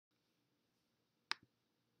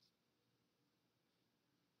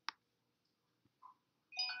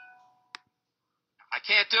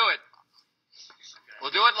can't do it.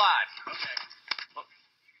 We'll do it live. Okay.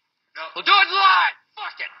 We'll do it live.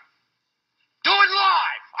 Fuck it. Do it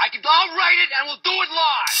live. I'll write it and we'll do it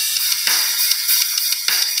live.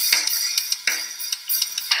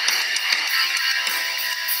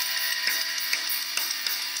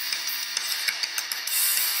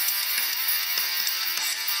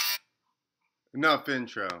 Enough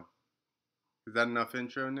intro. Is that enough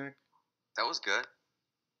intro, Nick? That was good.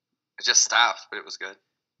 It just stopped, but it was good.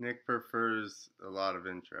 Nick prefers a lot of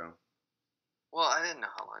intro. Well, I didn't know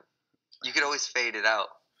how long. You could always fade it out.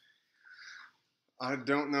 I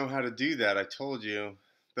don't know how to do that. I told you.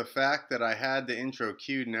 The fact that I had the intro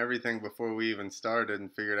queued and everything before we even started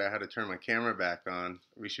and figured out how to turn my camera back on,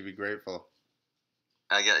 we should be grateful.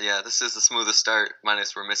 This is the smoothest start,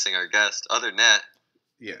 minus we're missing our guest. Other than that.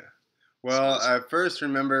 Yeah. Well, I first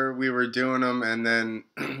remember we were doing them and then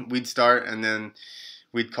we'd start and then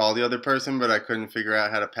we'd call the other person, but I couldn't figure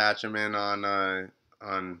out how to patch them in on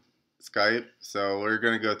Skype. So we're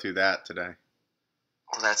going to go through that today.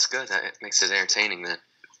 Well, that's good. That makes it entertaining then.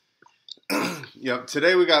 Yep.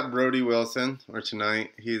 Today we got Brody Wilson, or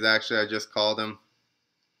tonight. He's actually, I just called him.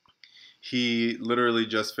 He literally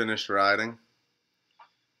just finished riding.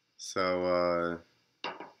 So,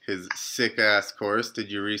 his sick-ass course.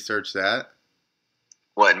 Did you research that?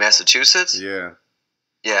 What, Massachusetts? Yeah.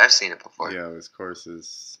 Yeah, I've seen it before. Yeah, his course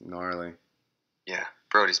is gnarly. Yeah,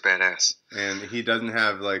 Brody's badass. And he doesn't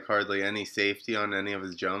have, like, hardly any safety on any of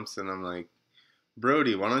his jumps. And I'm like,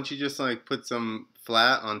 Brody, why don't you just, like, put some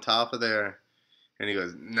flat on top of there? And he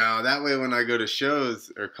goes, no, that way when I go to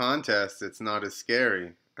shows or contests, it's not as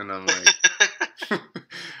scary. And I'm like,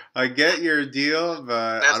 I get your deal,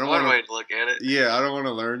 but that's I don't one want way to look at it. Yeah, I don't want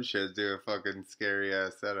to learn shit, do a fucking scary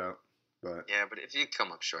ass setup. But yeah, but if you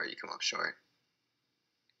come up short, you come up short.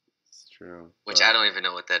 It's true. Which I don't even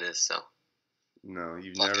know what that is. So. No,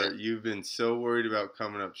 you've been so worried about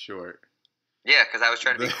coming up short. Yeah, because I was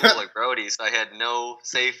trying to be cool like Brody, so I had no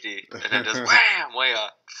safety, and then just wham, way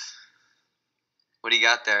up. What do you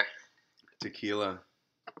got there? Tequila.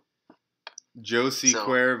 Josie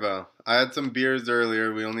Cuervo. I had some beers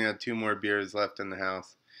earlier. We only had 2 more beers left in the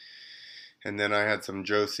house. And then I had some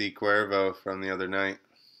Josie Cuervo from the other night.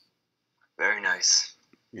 Very nice.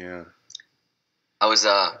 Yeah. I was,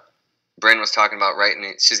 Bryn was talking about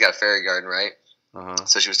writing, she's got a fairy garden, right? Uh-huh.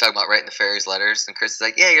 So she was talking about writing the fairies letters, and Chris is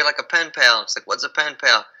like, yeah, you're like a pen pal. It's like, what's a pen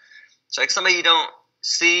pal? It's like somebody you don't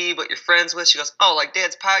see but you're friends with. She goes, oh, like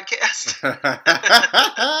Dad's podcast?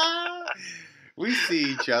 We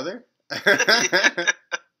see each other. I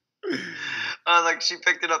was like, she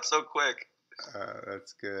picked it up so quick.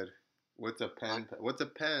 That's good. What's a pen? What's a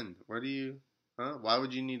pen? Where do you... Huh? Why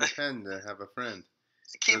would you need a pen to have a friend?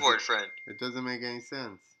 It's a keyboard friend. It doesn't make any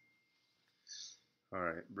sense. All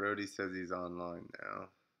right, Brody says he's online now.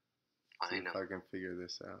 See if I can figure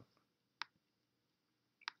this out.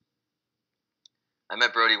 I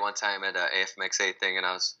met Brody one time at a AFMXA thing, and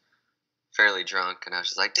I was fairly drunk, and I was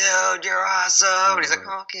just like, dude, you're awesome. And he's like,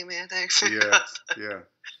 oh, okay, man, thanks. Yeah.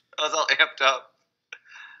 I was all amped up.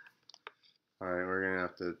 All right, we're going to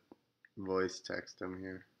have to voice text him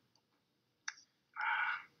here.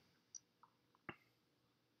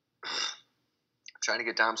 I'm trying to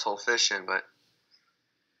get Dom's whole fish in, but...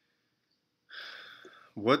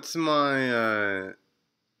 What's my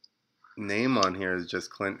name on here? Is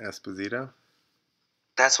just Clint Esposito?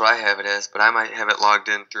 That's what I have it as, but I might have it logged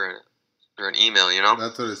in through an email, you know?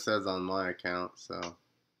 That's what it says on my account, so...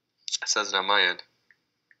 It says it on my end.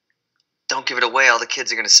 Don't give it away. All the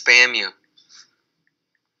kids are going to spam you.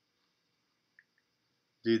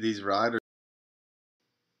 Dude, these riders...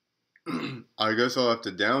 I guess I'll have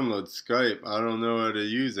to download Skype. I don't know how to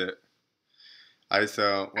use it. I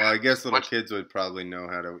guess little kids would probably know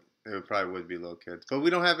how to... It probably would be little kids. But we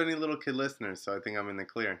don't have any little kid listeners, so I think I'm in the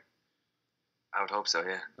clear. I would hope so,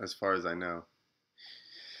 yeah. As far as I know.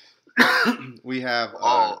 We have...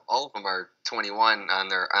 all of them are 21 on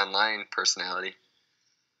their online personality.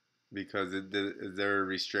 Because is there a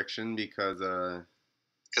restriction? Because they're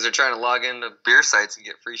trying to log into beer sites and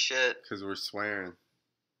get free shit. Because we're swearing.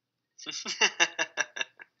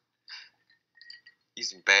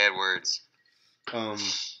 Using bad words.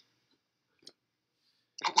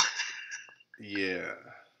 Yeah.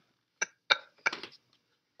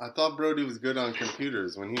 I thought Brody was good on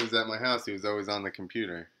computers. When he was at my house, he was always on the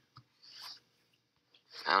computer.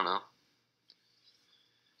 I don't know.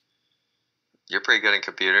 You're pretty good at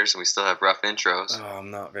computers, and we still have rough intros. Oh, I'm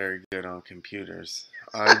not very good on computers.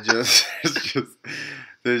 There's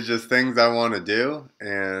just things I want to do,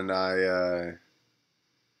 and I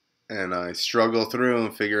struggle through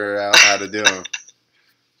and figure out how to do them.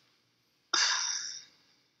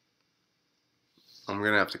 I'm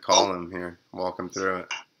going to have to call him here, walk him through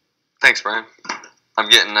it. Thanks, Brian. I'm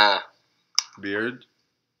getting Beard?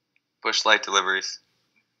 Busch Light deliveries.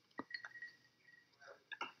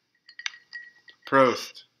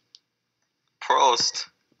 Prost. Prost.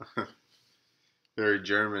 Very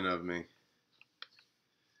German of me.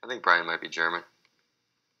 I think Brian might be German.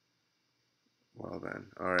 Well then.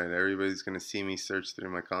 Alright, everybody's going to see me search through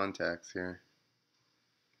my contacts here.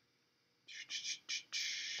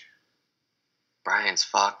 Brian's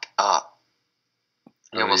fucked up.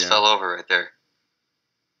 He Oh, almost yeah. fell over right there.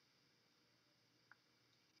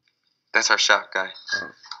 That's our shop guy. Oh,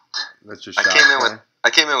 that's your I shop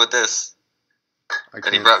came in with this, I and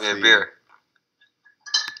he can't brought me a see. beer.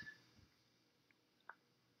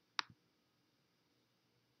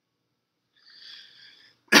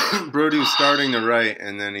 Brody was starting to write,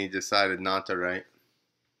 and then he decided not to write.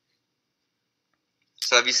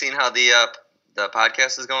 So have you seen how the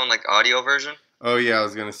podcast is going, like audio version? Oh yeah, I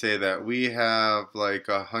was gonna say that we have like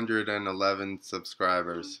 111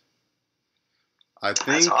 subscribers. I think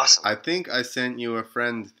That's awesome. I think I sent you a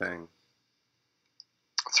friend thing.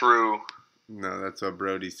 Through No, that's what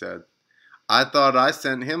Brody said. I thought I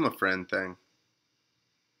sent him a friend thing.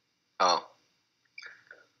 well,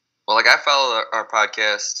 like I follow our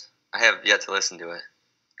podcast. I have yet to listen to it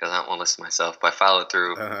because I don't want to listen myself, but I follow it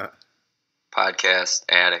through Podcast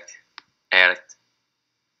Addict.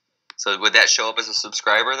 So would that show up as a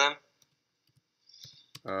subscriber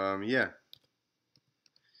then? Yeah.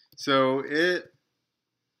 So it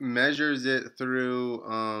measures it through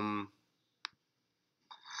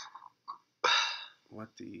what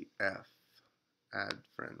the F? Add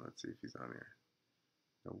friend. Let's see if he's on here.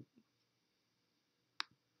 Nope.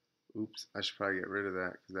 Oops, I should probably get rid of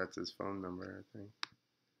that because that's his phone number, I think.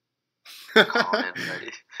 Call in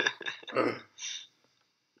ready.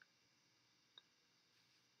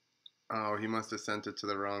 Oh, he must have sent it to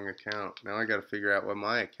the wrong account. Now I got to figure out what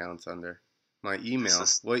my account's under. My email.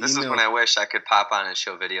 This What is email? when I wish I could pop on and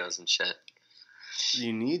show videos and shit.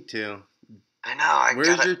 You need to. I know.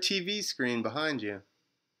 Where's your TV screen behind you?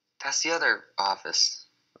 That's the other office.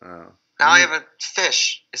 Oh. Now I have a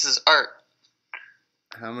fish. This is art.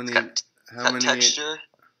 How many? It's got texture.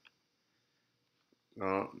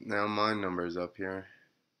 Oh, now my number's up here.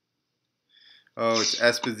 Oh, it's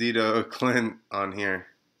Esposito Clint on here.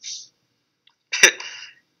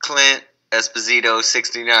 Clint Esposito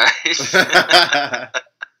 69.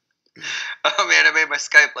 Oh man, I made my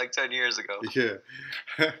Skype like 10 years ago. Yeah.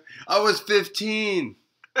 I was 15.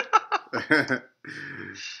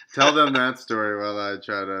 Tell them that story while I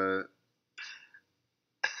try to.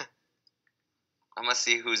 I'm gonna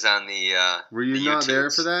see who's on the. Were you the not there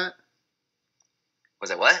YouTubes. for that?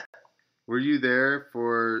 Was it what? Were you there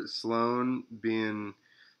for Sloan being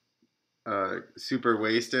super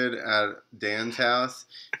wasted at Dan's house,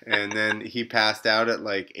 and then he passed out at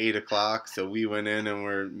like 8 o'clock? So we went in and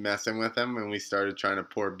we're messing with him, and we started trying to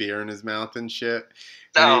pour beer in his mouth and shit.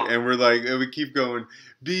 No. And we're like, and we keep going,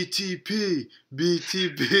 BTP,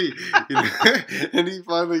 BTP, you know? And he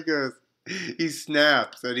finally goes, he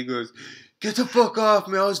snaps, and he goes, "Get the fuck off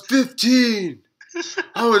me! I was 15.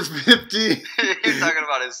 I was 15." He's talking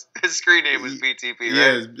about his screen name was BTP, right?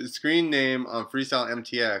 Yeah, his screen name on Freestyle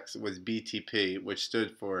MTX was BTP, which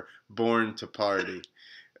stood for Born to Party.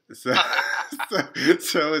 So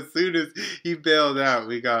as soon as he bailed out,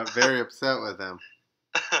 we got very upset with him.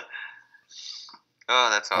 Oh,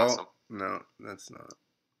 that's awesome. Oh, no, that's not.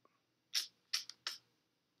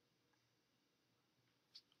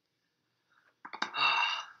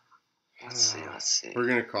 Let's see. We're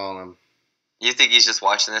going to call him. You think he's just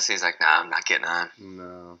watching this and he's like, nah, I'm not getting on.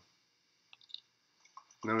 No.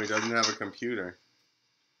 No, he doesn't have a computer.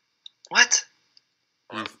 What?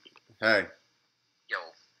 Hey, Yo.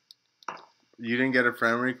 you didn't get a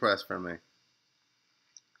friend request from me. I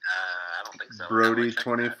don't think so.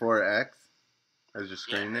 Brody24X as your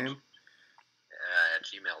screen name? At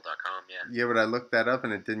gmail.com, yeah. Yeah, but I looked that up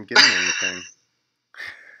and it didn't give me anything.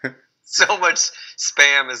 So much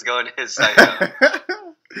spam is going to his site now.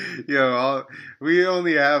 Yo, we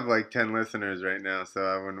only have like 10 listeners right now, so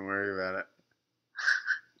I wouldn't worry about it.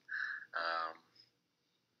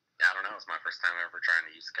 Yeah, I don't know. It's my first time ever trying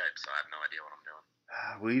to use Skype, so I have no idea what I'm doing.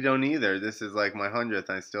 We don't either. This is like my 100th.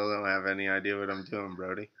 I still don't have any idea what I'm doing,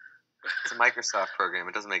 Brody. It's a Microsoft program.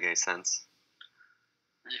 It doesn't make any sense.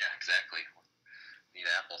 Yeah, exactly. Need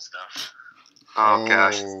Apple stuff. Oh,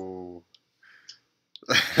 gosh.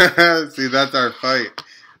 See, that's our fight.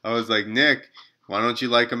 I was like, Nick, why don't you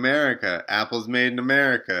like America? Apple's made in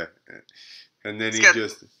America. And then he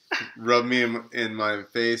just rubbed me in my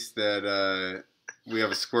face that we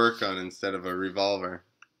have a squirt gun instead of a revolver.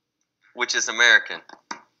 which is American.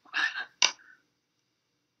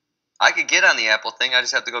 I could get on the Apple thing. I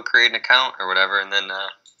just have to go create an account or whatever, and then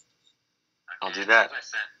I'll do that. It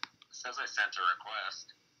says I sent a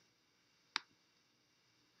request.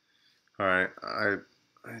 All right,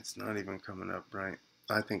 it's not even coming up right.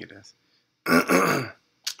 I think it is.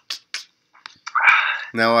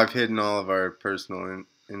 Now I've hidden all of our personal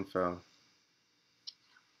info.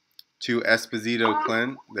 To Esposito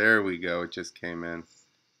Clint. There we go. It just came in.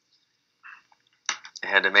 I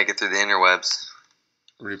had to make it through the interwebs.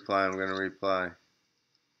 Reply. I'm going to reply.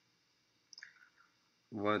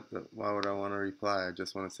 Why would I want to reply? I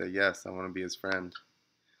just want to say yes. I want to be his friend.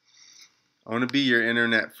 I want to be your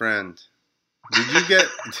internet friend. Did you get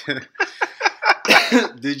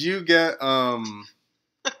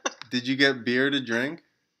Did you get beer to drink?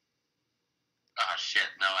 Oh shit,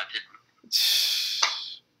 no I didn't.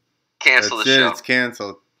 Cancel That's the show. It's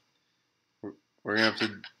canceled. We're going to have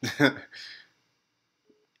to...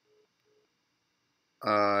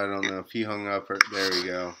 I don't know if he hung up or...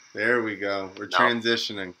 There we go. We're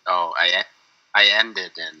transitioning. Oh, I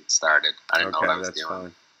ended and started. I didn't know what I was doing.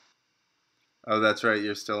 Fine. Oh, that's right.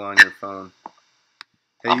 You're still on your phone.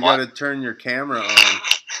 Hey, you got to turn your camera on.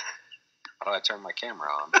 How do I turn my camera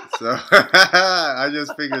on? So I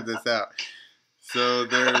just figured this out. So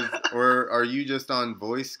or are you just on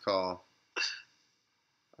voice call?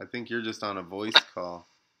 I think you're just on a voice call.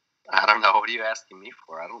 I don't know. What are you asking me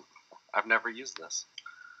for? I've never used this.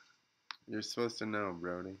 You're supposed to know,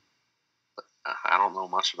 Brody. I don't know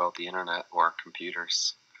much about the internet or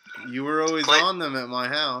computers. You were always on them at my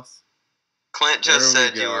house. Clint just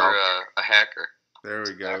said you were a hacker. There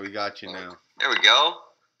we go. We got you now. There we go.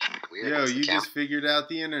 Weird. Yo, you just figured out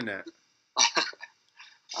the internet.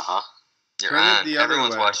 Uh-huh. You're on.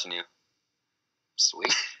 Everyone's watching you.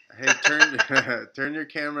 Sweet. Hey, turn your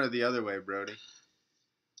camera the other way, Brody.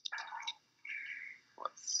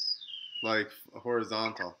 Like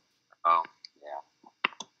horizontal. Oh, yeah.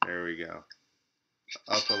 There we go.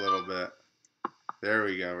 Up a little bit. There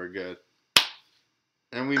we go. We're good.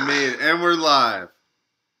 And we made it. And we're live.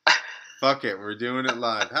 Fuck it. We're doing it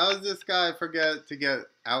live. How does this guy forget to get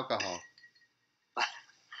alcohol?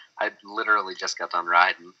 I literally just got done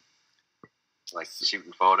riding. Like,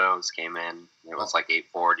 shooting photos, came in. It was like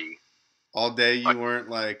 8:40. All day you weren't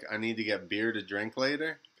like, I need to get beer to drink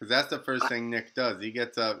later? Because that's the first thing Nick does. He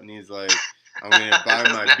gets up and he's like, I'm going to buy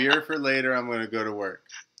my beer for later. I'm going to go to work.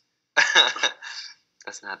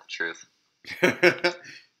 That's not the truth. Nah,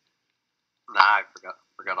 I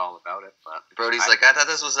forgot all about it. But Brody's like, I thought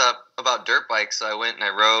this was about dirt bikes, so I went and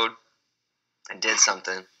I rode and did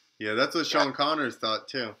something. Yeah, that's what Sean Connors thought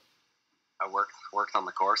too. I worked on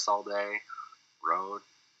the course all day, rode,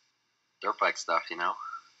 dirt bike stuff, you know.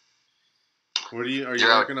 Are you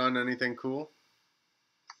working on anything cool?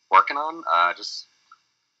 Working on just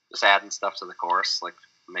adding stuff to the course, like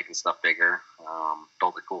making stuff bigger.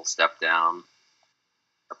 Built a cool step down.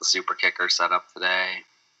 Got the super kicker set up today.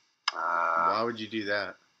 Why would you do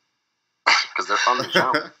that? Because they're fun to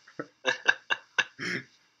jump.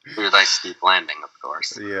 Do a nice steep landing, of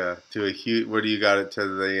course. Yeah, to a huge. What do you got it to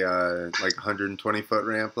the like 120-foot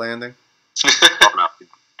ramp landing? Oh no, we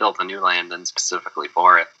built a new landing specifically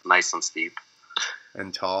for it, nice and steep.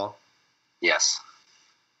 And tall? Yes.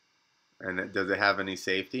 And does it have any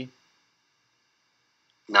safety?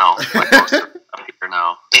 No, like most of up here,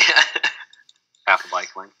 no. Half a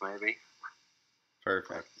bike length, maybe.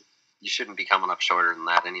 Perfect. You shouldn't be coming up shorter than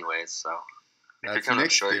that anyways, so. If you're coming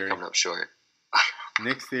up short, you're coming up short.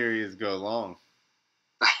 Nick's theory is go long.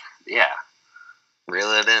 Yeah.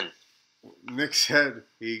 Reel it in. Nick said,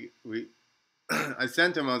 I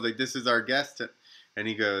sent him, I was like, this is our guest. And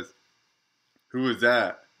he goes, who was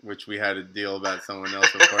that? Which we had a deal about someone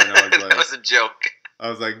else before. And I was like, that was a joke. I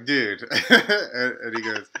was like, dude. and he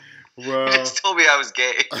goes, well. You just told me I was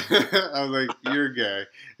gay. I was like, you're gay.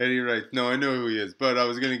 And he writes, no, I know who he is. But I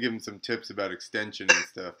was going to give him some tips about extension and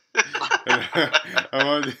stuff. And I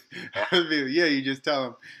wanted to be like, yeah, you just tell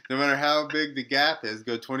him, no matter how big the gap is,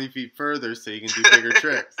 go 20 feet further so you can do bigger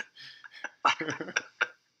tricks.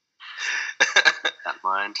 That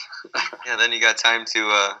mind. Yeah, then you got time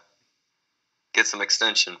to get some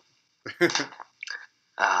extension.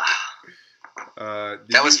 That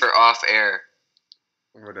was for off air.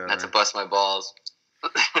 Whatever. Not to bust my balls.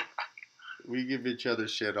 We give each other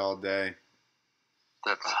shit all day.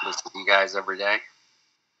 That's you guys every day?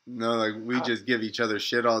 No, like we just give each other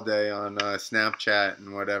shit all day on Snapchat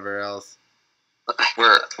and whatever else.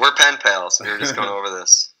 We're pen pals. We were just going over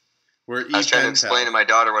this. I was trying to explain to my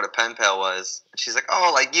daughter what a pen pal was. And she's like,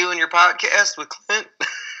 oh, like you and your podcast with Clint?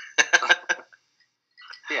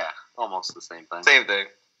 Yeah, almost the same thing. Same thing.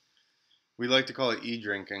 We like to call it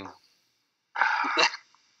e-drinking.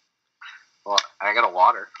 Well, I got a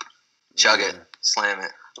water. Chug Yeah. it. Slam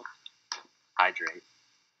it. Hydrate.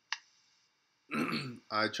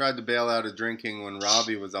 I tried to bail out of drinking when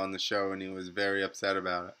Robbie was on the show, and he was very upset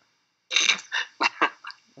about I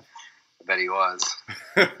bet he was.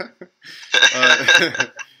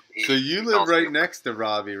 it. So you He live calls right me- next to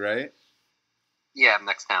Robbie, right? Yeah,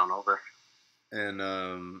 next town over.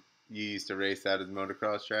 And you used to race at his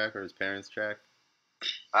motocross track or his parents' track?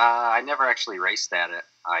 I never actually raced at it.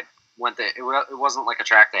 I went there. It wasn't like a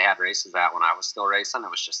track they had races at when I was still racing. It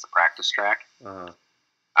was just a practice track. Uh-huh.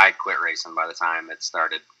 I quit racing by the time it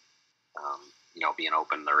started, being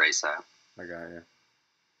open to race at. I got you.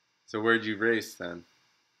 So where'd you race then?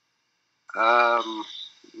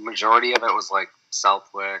 Majority of it was like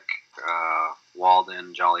Southwick,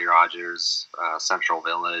 Walden, Jolly Rogers, Central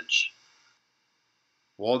Village.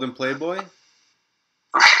 Walden Playboy?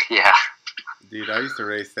 Yeah. Dude, I used to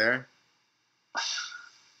race there.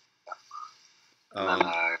 And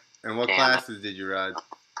then, And what Canada. classes did you ride?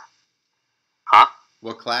 huh?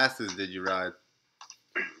 What classes did you ride?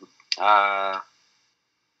 I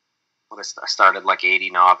started like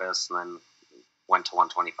 80 novice, and then went to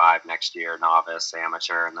 125 next year, novice,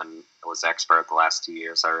 amateur, and then I was expert the last 2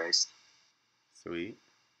 years I raced. Sweet.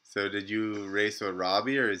 So did you race with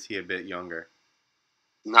Robbie, or is he a bit younger?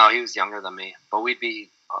 No, he was younger than me, but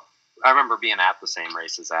I remember being at the same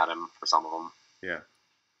races at him for some of them. Yeah.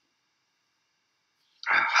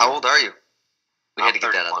 How old are you? We I'm had to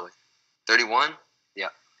get that out of the way. 31? Yeah.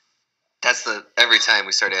 That's every time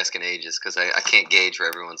we start asking ages because I can't gauge where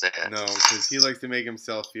everyone's at. No, because he likes to make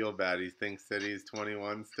himself feel bad. He thinks that he's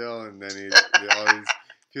 21 still, and then he's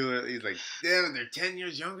like, damn, they're 10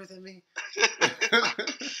 years younger than me?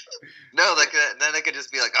 No, then they could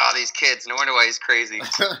just be like, oh, these kids. No wonder why he's crazy.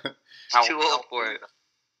 How Too old for it.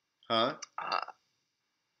 Huh?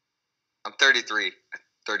 I'm 33.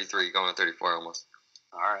 33, going on 34 almost.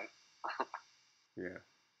 All right. Yeah.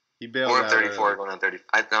 He bailed Or I'm out 34, early. going on 30.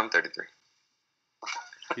 I'm 33.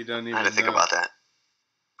 He doesn't even I had to think know. about that.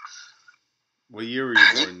 What year were you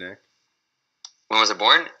born, Nick? When was I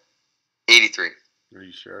born? 83. Are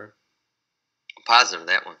you sure? I'm positive of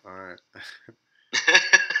that one. All right.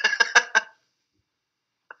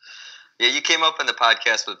 Yeah, you came up in the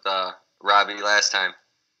podcast with Robbie last time.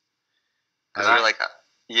 Because we're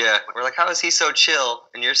like, how is he so chill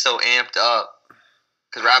and you're so amped up?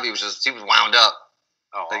 Because Robbie he was wound up.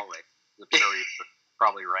 Oh, Like- always. I'm sure he's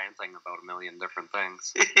probably ranting about a million different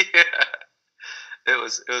things. Yeah. It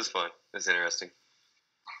was fun. It was interesting.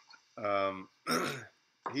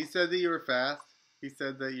 He said that you were fast. He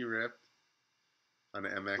said that you ripped on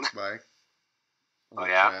an MX bike. On Oh, the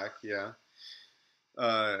yeah? track.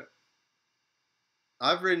 Yeah.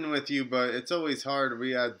 I've ridden with you, but it's always hard.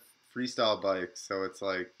 We had freestyle bikes, so it's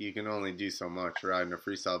like you can only do so much riding a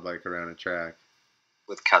freestyle bike around a track.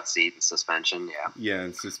 With cut seat and suspension, yeah. Yeah,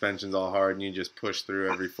 and suspension's all hard, and you just push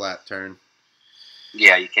through every flat turn.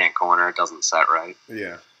 Yeah, you can't corner. It doesn't set right.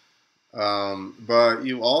 Yeah. But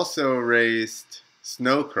you also raced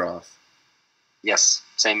snowcross. Yes,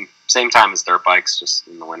 same time as dirt bikes, just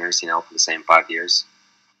in the winters, for the same 5 years.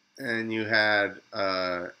 And you had,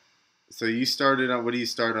 so you started on, what do you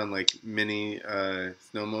start on, like mini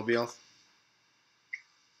snowmobiles?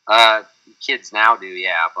 Kids now do,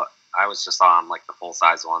 yeah, but I was just on like the full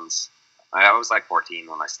size ones. I was like 14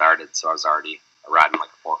 when I started, so I was already riding like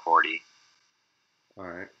a 440. All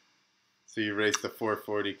right. So you raced the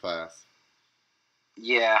 440 class.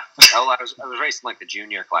 Yeah, I was racing like the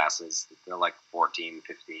junior classes. They're like 14,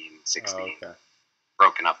 15, 16. Oh, okay.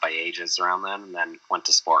 Broken up by ages around then, and then went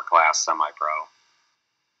to sport class, semi-pro.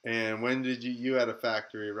 And when did you had a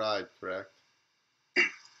factory ride, correct?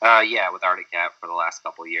 Yeah, with Arctic Cat for the last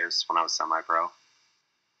couple of years when I was semi-pro.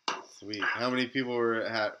 Sweet. How many people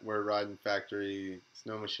were riding factory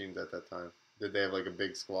snow machines at that time? Did they have like a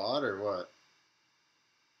big squad or what?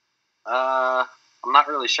 I'm not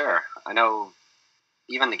really sure. I know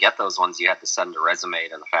even to get those ones, you had to send a resume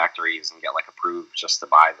to the factories and get like approved just to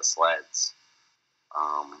buy the sleds.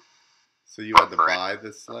 So you had to Correct. buy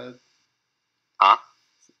the sled? Huh?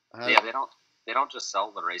 How- Yeah, they don't just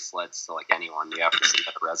sell the race sleds to like anyone. You have to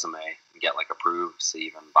submit a resume and get like approved to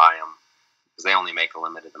even buy them, because they only make a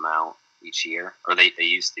limited amount each year, or they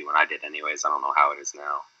used to when I did anyways. I don't know how it is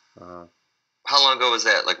now. How long ago was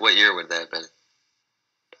that? Like, what year would that have been?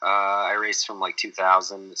 I raced from like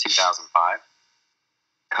 2000 to 2005.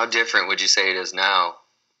 How different would you say it is now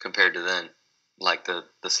compared to then? Like the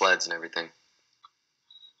sleds and everything.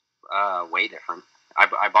 Way different.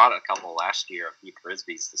 I bought a couple last year of Heath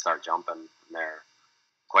Frisbees to start jumping, and they're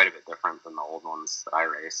quite a bit different than the old ones that I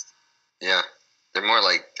raced. Yeah. They're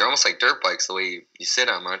almost like dirt bikes the way you sit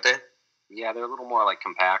on them, aren't they? Yeah, they're a little more like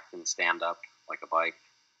compact and stand up like a bike,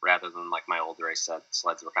 rather than like my old race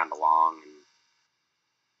sleds were kind of long and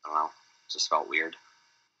I don't know, just felt weird.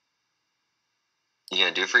 You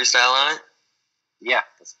gonna do freestyle on it? Yeah,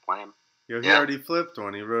 that's the plan. Yo, he already flipped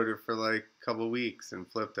one. He rode it for like a couple weeks and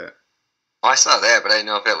flipped it. Well, I saw that, but I didn't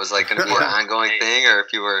know if it was like going to be an ongoing thing or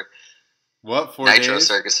if you were 4 Nitro days?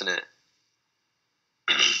 Circus in it.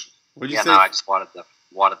 What'd you say? No, I just wanted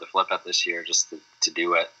to flip it this year just to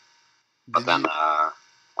do it. But then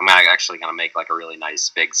I'm actually going to make like a really nice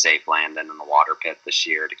big safe landing in the water pit this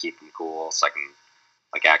year to keep them cool, so I can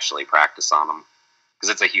like actually practice on them, because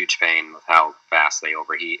it's a huge pain with how fast they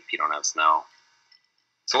overheat if you don't have snow.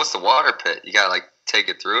 So what's the water pit? You got to like take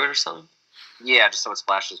it through it or something? Yeah, just so it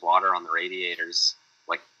splashes water on the radiators.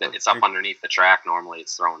 Like it's up underneath the track. Normally,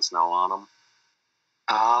 it's throwing snow on them.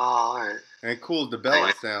 Oh, all right. And it cools the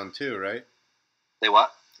belts down too, right? They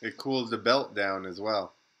what? It cools the belt down as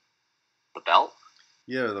well. The belt?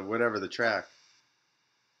 Yeah, whatever the track.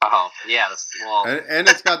 Oh, yeah. And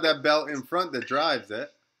it's got that belt in front that drives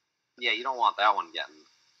it. Yeah, you don't want that one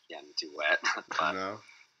getting too wet. But, no.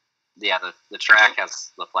 Yeah, the track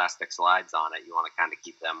has the plastic slides on it. You want to kind of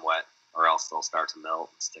keep them wet, or else they'll start to melt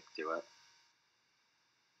and stick to it.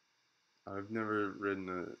 I've never ridden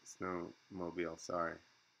a snowmobile, sorry.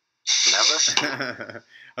 Never?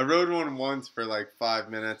 I rode one once for like 5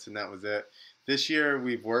 minutes and that was it. This year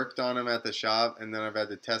we've worked on them at the shop and then I've had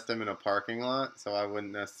to test them in a parking lot, so I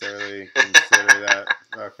wouldn't necessarily consider that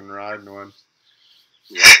fucking riding one.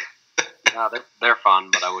 Yeah. No, they're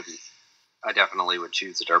fun, but I definitely would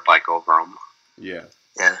choose a dirt bike over them. Yeah.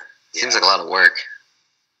 Yeah. Seems like a lot of work.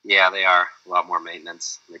 Yeah, they are. A lot more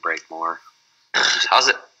maintenance. They break more. How's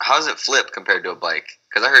it flip compared to a bike?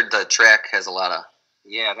 Because I heard the track has a lot of...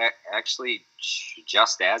 Yeah, that actually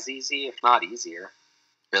just as easy, if not easier.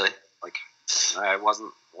 Really? Like, it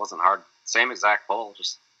wasn't hard. Same exact pull.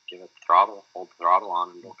 Just give it the throttle, hold the throttle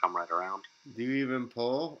on, and it'll come right around. Do you even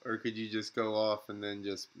pull, or could you just go off and then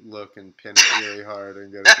just look and pin it really hard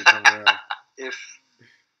and get it to come around?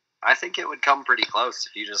 I think it would come pretty close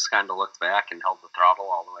if you just kind of looked back and held the throttle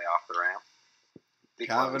all the way off the ramp.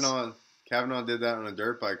 Kavanaugh did that on a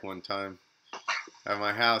dirt bike one time at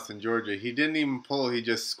my house in Georgia. He didn't even pull. He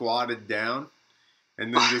just squatted down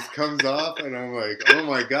and then just comes off. And I'm like, oh,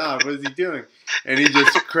 my God, what is he doing? And he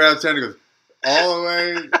just crouches down and goes all the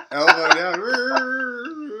way, elbow down,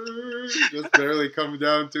 just barely comes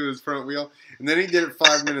down to his front wheel. And then he did it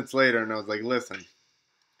 5 minutes later, and I was like, listen,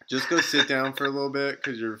 just go sit down for a little bit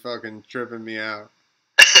because you're fucking tripping me out.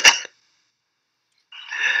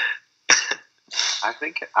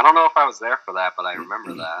 I don't know if I was there for that, but I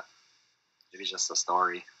remember that. Maybe just a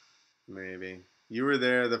story. Maybe. You were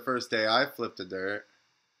there the first day I flipped a dirt.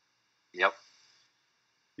 Yep.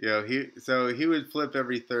 He would flip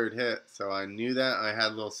every third hit, so I knew that. I had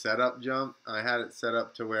a little setup jump. I had it set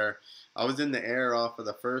up to where I was in the air off of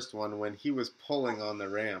the first one when he was pulling on the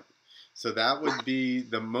ramp. So that would be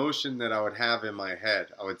the motion that I would have in my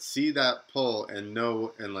head. I would see that pull and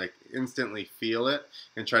know and like instantly feel it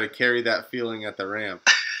and try to carry that feeling at the ramp.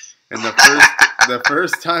 And the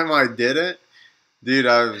first time I did it, dude,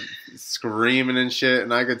 I was screaming and shit,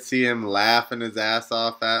 and I could see him laughing his ass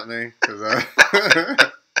off at me because I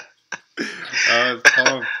was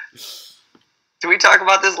pumped. Did we talk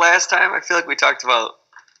about this last time? I feel like we talked about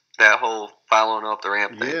that whole following up the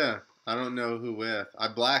ramp thing. Yeah. I don't know who with. I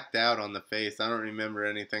blacked out on the face. I don't remember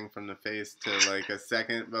anything from the face till like a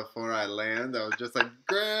second before I land. I was just like,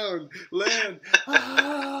 ground, land.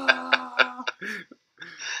 Ah!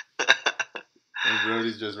 And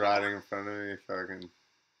Brody's just riding in front of me, fucking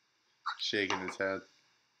shaking his head.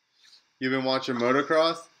 You been watching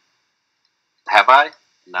motocross? Have I?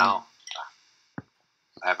 No.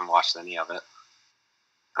 I haven't watched any of it.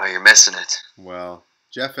 Oh, you're missing it. Well,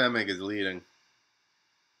 Jeff Emig is leading.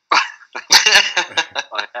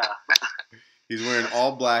 Oh, yeah. He's wearing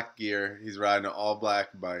all black gear. He's riding an all black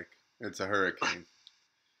bike. It's a Hurricane.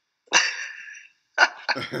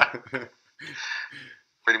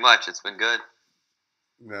 Pretty much. It's been good.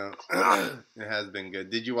 No, it has been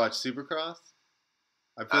good. Did you watch Supercross?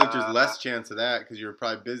 I feel like there's less chance of that because you were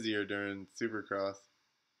probably busier during Supercross.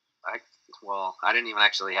 I didn't even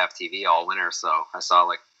actually have TV all winter, so I saw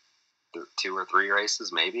like 2 or 3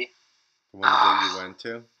 races maybe. The ones that you went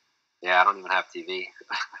to? Yeah, I don't even have TV.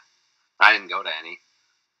 I didn't go to any.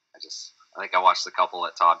 I think I watched a couple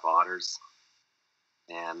at Todd Potter's,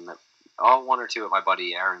 and 1 or 2 at my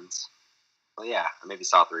buddy Aaron's. Well, yeah, I maybe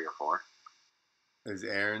saw 3 or 4. Is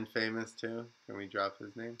Aaron famous too? Can we drop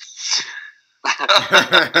his name?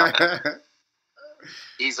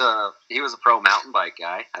 He was a pro mountain bike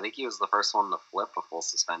guy. I think he was the first one to flip a full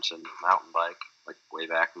suspension mountain bike, like way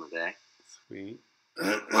back in the day. Sweet.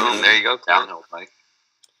 Boom, there you go. Downhill bike.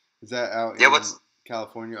 Is that out Yeah, in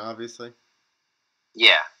California, obviously?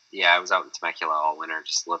 Yeah. I was out in Temecula all winter,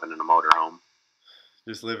 just living in a motorhome.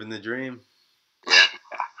 Just living the dream.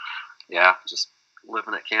 Yeah, just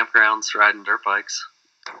living at campgrounds, riding dirt bikes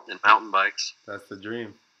and mountain bikes. That's the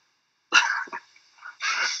dream.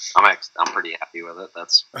 I'm pretty happy with it.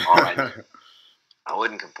 That's all I do. I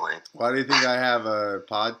wouldn't complain. Why do you think I have a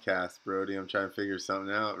podcast, Brody? I'm trying to figure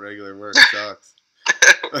something out. Regular work sucks.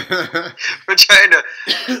 We're trying to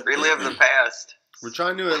relive the past. We're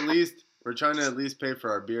trying to at least pay for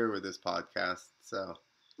our beer with this podcast. So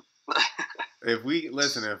if we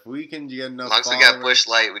can get enough As long as we followers, got Busch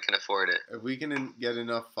Light, we can afford it. if we can get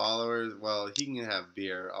enough followers, well, he can have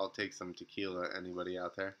beer. I'll take some tequila. Anybody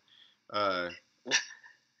out there?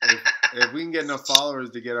 If we can get enough followers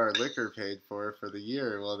to get our liquor paid for the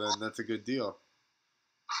year, well, then that's a good deal.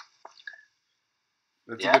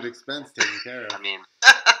 That's a good expense taken care of. I mean,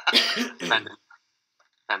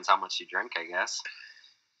 depends how much you drink, I guess.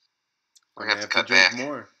 We're gonna gonna have have to to cut drink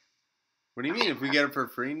more. What do you mean? If we get it for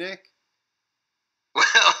free, Nick? Well,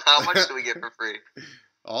 how much do we get for free?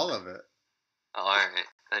 All of it. Oh, all right.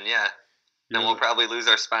 Then yeah. Then we'll probably lose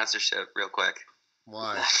our sponsorship real quick.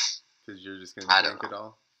 Why? Because you're just I gonna don't drink it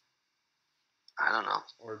all, I don't know.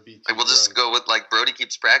 or be Like, we'll just go with, like, Brody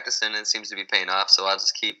keeps practicing and it seems to be paying off, so I'll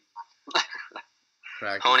just keep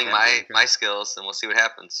honing my skills and we'll see what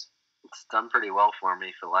happens. It's done pretty well for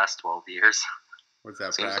me for the last 12 years. What's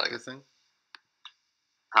that? Seems like it. Practicing?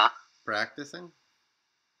 Huh? Practicing?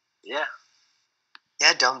 Yeah.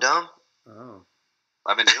 Yeah, dum-dum. Oh,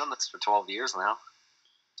 I've been doing this for 12 years now.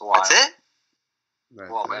 It's a while. That's it?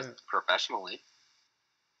 that's it. Professionally.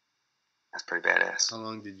 That's pretty badass. How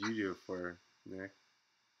long did you do it for, Nick?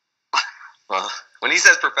 Well, when he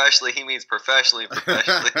says professionally, he means professionally. Like, not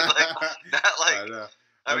like... I know.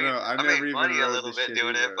 I mean, know. I never made even money a wrote little the bit shit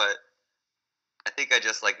doing either. it, but I think I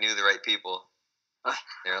just, like, knew the right people.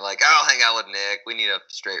 They're like, I'll hang out with Nick. We need a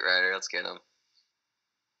straight rider. Let's get him.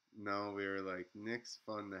 No, we were like, Nick's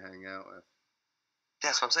fun to hang out with.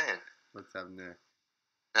 That's what I'm saying. Let's have Nick.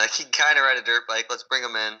 Like, he can kind of ride a dirt bike. Let's bring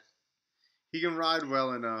him in. He can ride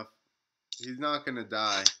well enough. He's not gonna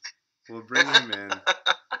die. We'll bring him in.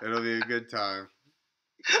 It'll be a good time.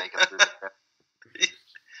 You can make it through the trip.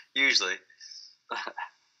 Usually.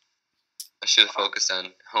 I should have focused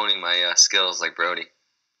on honing my skills like Brody.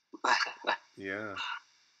 Yeah.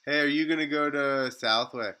 Hey, are you gonna go to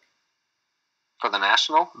Southwick? For the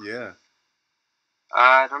National? Yeah.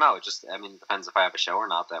 I don't know. It depends if I have a show or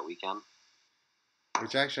not that weekend.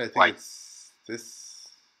 Which actually I think Why? it's this.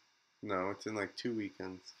 No, it's in like 2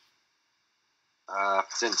 weekends. If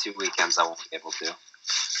it's in 2 weekends, I won't be able to.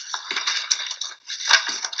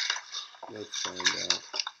 Let's find out.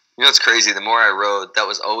 You know what's crazy? The more I rode, that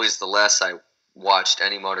was always the less I watched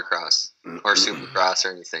any motocross or supercross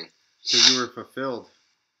or anything. Because you were fulfilled.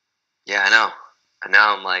 Yeah, I know. And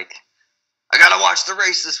now I'm like, I gotta watch the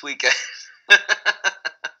race this weekend.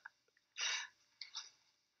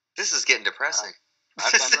 This is getting depressing.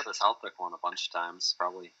 I've been to the Southwick one a bunch of times,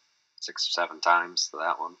 probably 6 or 7 times to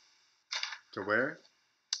that one. To where?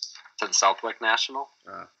 To the Southwick National.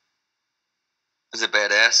 Is it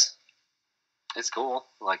badass? It's cool.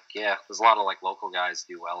 Like, yeah, there's a lot of like local guys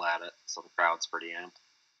do well at it, so the crowd's pretty amped.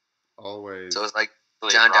 Always. So it's like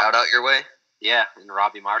Really John rock- Dowd out your way? Yeah, and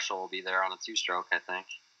Robbie Marshall will be there on a 2-stroke, I think.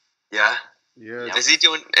 Yeah. Yeah. Yep. Is he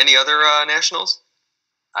doing any other nationals?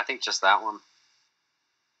 I think just that one.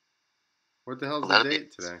 What the hell's Well, the that'd be-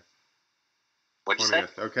 date today? What'd you say?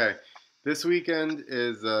 20th. Okay. This weekend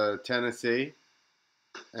is Tennessee.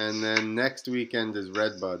 And then next weekend is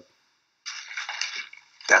Redbud.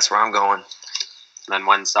 That's where I'm going. And then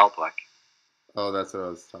when's Southwick? Oh, that's what I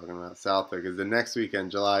was talking about. Southwick is the next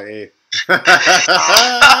weekend, July 8th.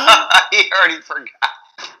 He already forgot.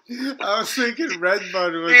 I was thinking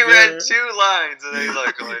Redbud was He there. read 2 lines and then he's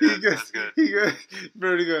like, oh, yeah, that's good.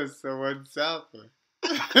 Brody goes, so when's Southwick?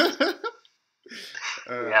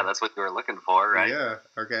 Yeah, that's what you were looking for, right? Yeah.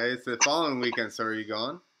 Okay. It's the following weekend. So are you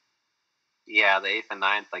gone? Yeah, the 8th and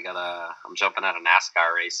 9th, I'm jumping at a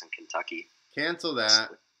NASCAR race in Kentucky. Cancel that.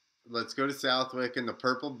 Let's go to Southwick in the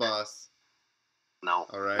purple bus. No.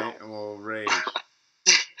 All right, and we'll rage.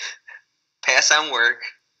 Pass on work.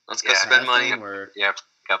 Let's go Yeah. spend money. Pass on work. You have to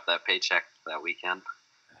pick up that paycheck that weekend.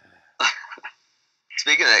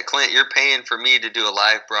 Speaking of that, Clint, you're paying for me to do a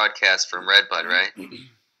live broadcast from Redbud, right?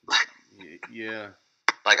 Yeah.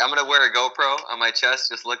 Like, I'm going to wear a GoPro on my chest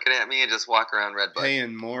just looking at me and just walk around Redbud.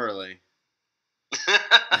 Paying morally.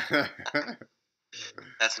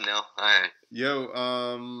 That's a no. All right.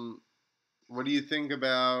 Yo, what do you think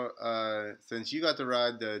about since you got to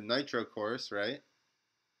ride the Nitro course, right?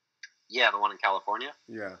 Yeah, the one in California.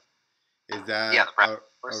 Yeah. Is that Yeah, the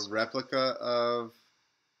a replica of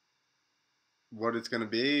what it's going to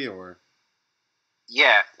be, or?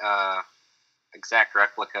 Yeah, exact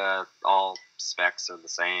replica. All specs are the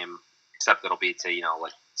same, except it'll be to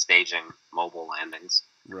like staging mobile landings.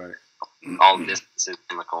 Right. All the distances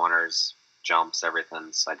in the corners, jumps,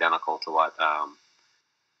 everything's identical to what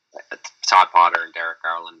Todd Potter and Derek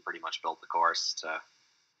Garland pretty much built the course to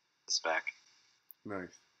the spec.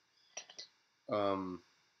 Nice.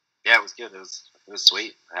 Yeah, it was good. It was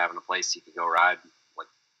sweet having a place you could go ride like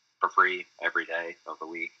for free every day of the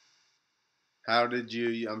week. How did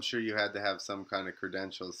you? I'm sure you had to have some kind of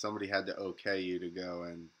credentials. Somebody had to okay you to go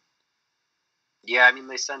and. Yeah, I mean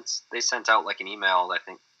they sent out like an email. I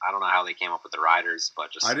don't know how they came up with the riders,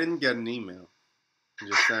 but just I didn't get an email. I'm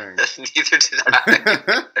just saying. Neither did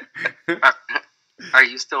I. Are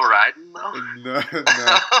you still riding though? No.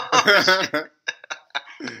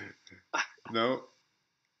 No.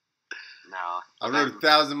 No. I rode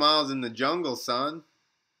 1,000 miles in the jungle, son.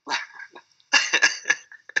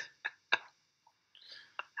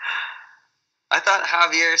 I thought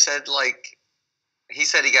Javier said he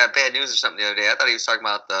said he got bad news or something the other day. I thought he was talking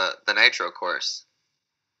about the Nitro course.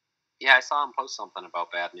 Yeah, I saw him post something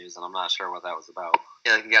about bad news, and I'm not sure what that was about.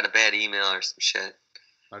 Yeah, like he got a bad email or some shit.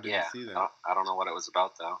 I didn't see that. I don't know what it was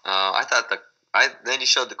about though. I thought then he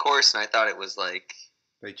showed the course, and I thought it was like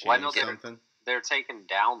they changed something. They're taking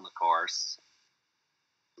down the course.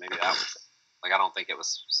 Maybe that was I don't think it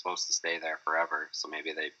was supposed to stay there forever, so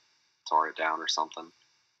maybe they tore it down or something.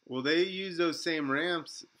 Well, they use those same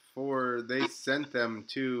ramps they sent them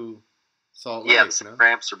to Salt Lake. Yeah, the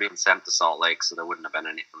ramps were being sent to Salt Lake, so there wouldn't have been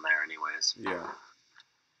anything there anyways. Yeah.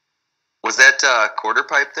 Was that quarter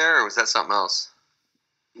pipe there, or was that something else?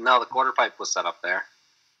 No, the quarter pipe was set up there.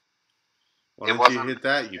 Why don't you hit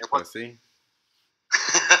that, you pussy?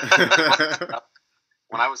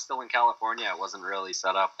 When I was still in California, it wasn't really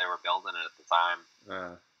set up. They were building it at the time.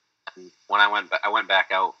 And when I went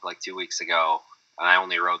back out like 2 weeks ago, and I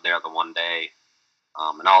only rode there the one day,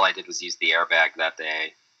 and all I did was use the airbag that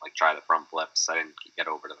day, like try the front flips. I didn't get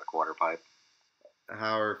over to the quarter pipe.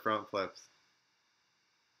 How are front flips?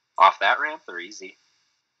 Off that ramp, they're easy.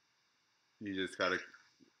 You just gotta.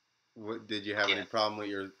 What did you have any problem with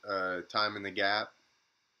your time in the gap?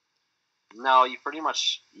 No, you pretty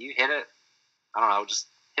much hit it. I don't know, just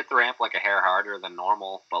hit the ramp like a hair harder than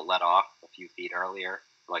normal, but let off a few feet earlier,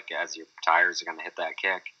 like as your tires are going to hit that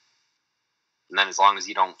kick. And then as long as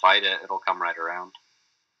you don't fight it, it'll come right around.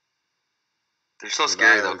 They're so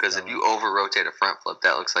scary though, because if you over-rotate a front flip,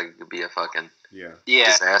 that looks like it could be a fucking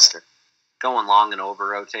disaster. Going long and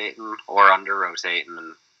over-rotating or under-rotating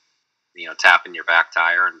and tapping your back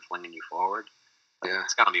tire and flinging you forward. Yeah,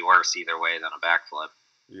 it's going to be worse either way than a backflip.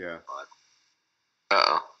 Yeah.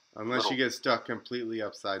 But unless you get stuck completely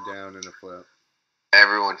upside down in a flip.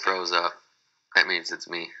 Everyone froze up. That means it's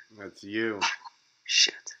me. That's you.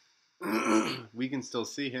 Shit. We can still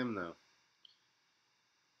see him though.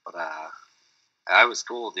 But I was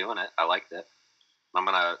cool doing it. I liked it. I'm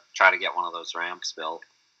gonna try to get one of those ramps built.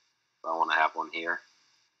 I want to have one here.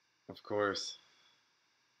 Of course.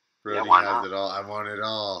 Brody has it all. I want it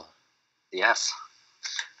all. Yes.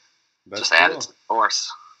 That's just add it to the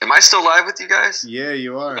course. Am I still live with you guys? Yeah,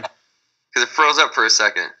 you are. Because it froze up for a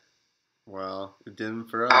second. Well, it didn't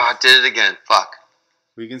for us. Oh, it did it again. Fuck.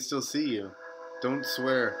 We can still see you. Don't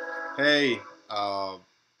swear. Hey,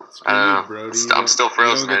 screw you, Brody. I'm still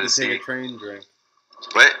frozen. You don't get to take a train drink.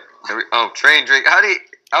 What? Train drink.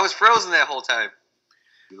 I was frozen that whole time.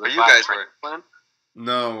 Or you guys were.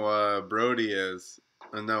 No, Brody is.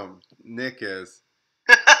 No, Nick is.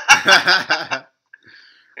 I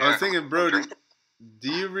was thinking, Brody, do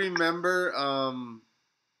you remember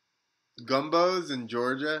Gumbo's in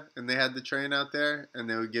Georgia? And they had the train out there, and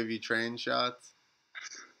they would give you train shots?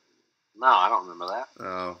 No, I don't remember that.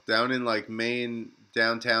 Oh, down in like Maine,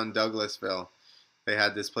 downtown Douglasville, they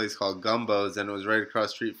had this place called Gumbo's, and it was right across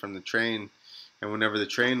the street from the train. And whenever the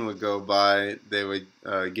train would go by, they would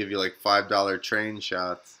give you like $5 train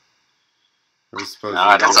shots. It was supposed to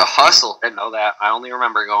be that's a hustle. I didn't know that. I only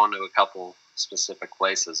remember going to a couple specific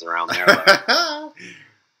places around there.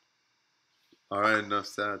 All right, enough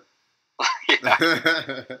said.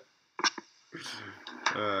 The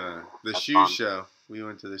That's shoe fun. show. We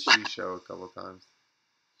went to the shoe show a couple times.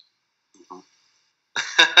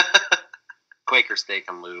 Quaker Steak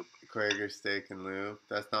and Lube. Quaker Steak and Lube.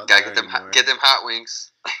 That's not Gotta there get anymore. them hot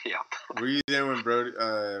wings. Yeah. Were you there when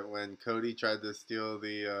when Cody tried to steal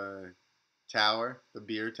the tower, the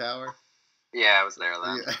beer tower. Yeah, I was there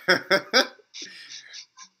then. Yeah.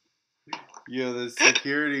 Yo, the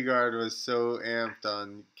security guard was so amped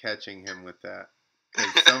on catching him with that.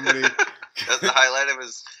 Like somebody. That's the highlight of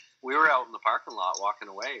his. We were out in the parking lot walking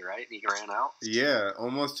away, right? And he ran out. Yeah,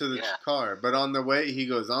 almost to the Yeah. car. But on the way, he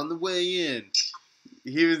goes, on the way in.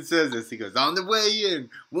 He even says this. He goes, on the way in,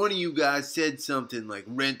 one of you guys said something like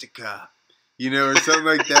rent a cop. You know, or something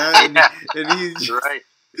like that. Yeah. And he's You're right.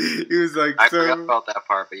 he was like, I so. forgot about that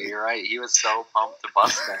part, but you're right. He was so pumped to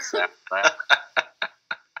bust us after that.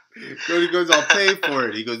 So he goes, I'll pay for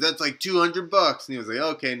it. He goes, that's like $200. And he was like,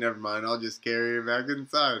 okay, never mind. I'll just carry it back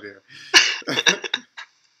inside here.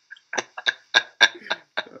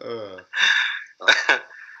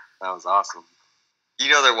 That was awesome. You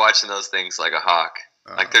know they're watching those things like a hawk.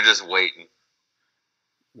 Like they're just waiting.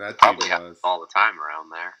 That Probably dude happens was. all the time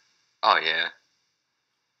around there. Oh yeah.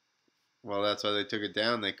 Well, that's why they took it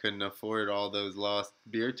down. They couldn't afford all those lost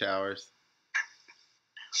beer towers.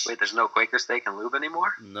 Wait, there's no Quaker Steak and Lube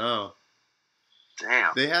anymore? No.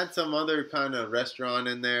 Damn. They had some other kind of restaurant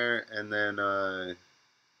in there, and then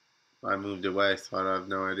I moved away, so I have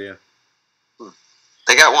no idea.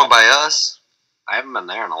 They got one by us. I haven't been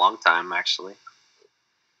there in a long time, actually.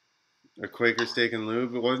 A Quaker Steak and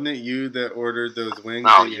Lube? Wasn't it you that ordered those wings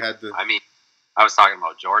No, that you had to... I mean, I was talking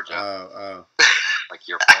about Georgia, Oh, like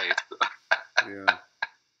your place. yeah.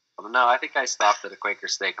 No, I think I stopped at a Quaker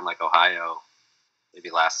Steak in like Ohio, maybe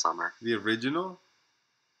last summer. The original?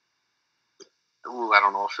 Ooh, I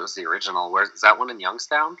don't know if it was the original. Where is that one in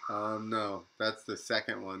Youngstown? No, that's the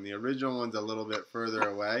second one. The original one's a little bit further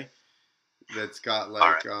away. That's got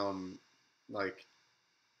like like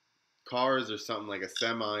cars or something, like a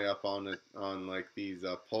semi up on it, on like these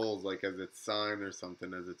poles, like as its sign or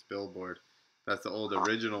something, as its billboard. That's the old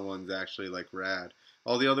original one's actually like rad.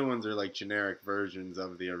 All the other ones are like generic versions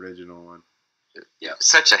of the original one. Yeah,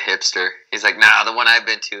 such a hipster. He's like, nah, the one I've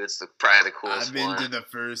been to, it's probably the coolest I've been one. to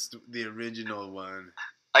the original one.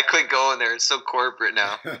 I quit going there. It's so corporate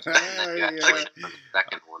now. Yeah, Yeah. the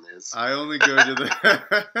second one is. I only go to the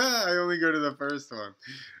I only go to the first one.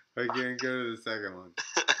 I can't go to the second one.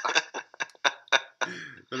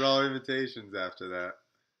 They're all invitations after that.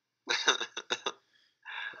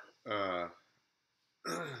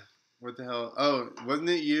 What the hell? Oh, wasn't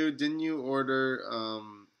it you? Didn't you order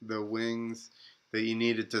the wings that you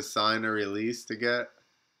needed to sign a release to get?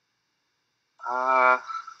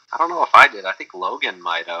 I don't know if I did. I think Logan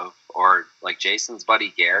might have, or like Jason's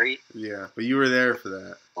buddy Gary. Yeah, but you were there for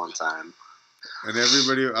that. One time. And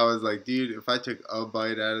everybody, I was like, dude, if I took a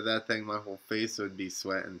bite out of that thing, my whole face would be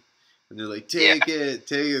sweating. And they're like, take it.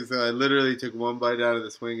 So I literally took one bite out of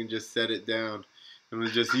this wing and just set it down. And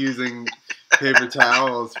was just using paper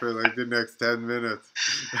towels for like the next 10 minutes.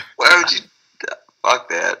 Why would you? Fuck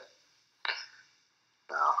that.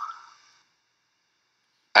 No.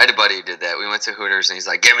 I had a buddy who did that. We went to Hooters and he's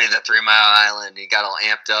like, give me the 3 Mile Island. He got all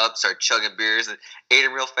amped up, started chugging beers and ate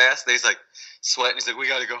him real fast. And he's like sweating. He's like, we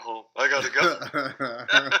gotta go home. I gotta go.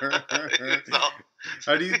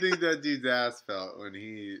 How do you think that dude's ass felt when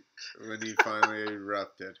he finally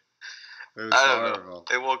erupted? It was horrible.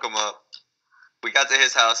 They woke him up. We got to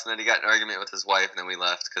his house and then he got in an argument with his wife and then we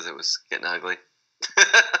left because it was getting ugly.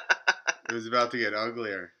 It was about to get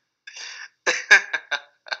uglier.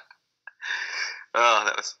 Oh,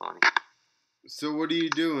 that was funny. So what are you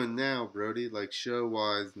doing now, Brody? Like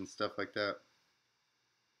show-wise and stuff like that?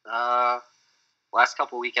 Last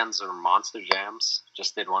couple weekends are Monster Jams.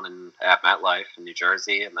 Just did one at MetLife in New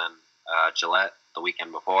Jersey, and then Gillette the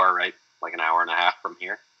weekend before, right, like an hour and a half from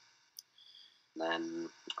here. And then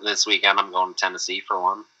this weekend I'm going to Tennessee for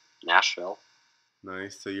one, Nashville.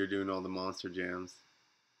 Nice. So you're doing all the Monster Jams.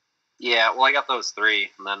 Yeah, well, I got those 3,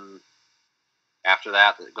 and then after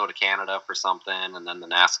that, go to Canada for something, and then the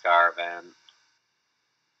NASCAR event.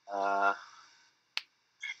 I'm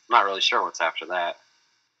not really sure what's after that.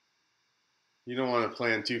 You don't want to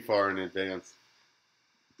plan too far in advance.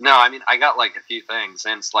 No, I mean, I got like a few things,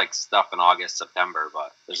 and it's like stuff in August, September,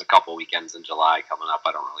 but there's a couple weekends in July coming up.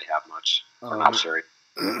 I don't really have much. I'm not sure.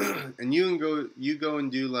 And you go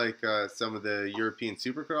and do like some of the European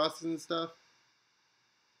Supercrosses and stuff?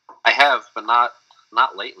 I have, but not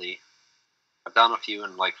lately. I've done a few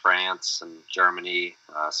in like France and Germany,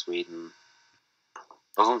 Sweden.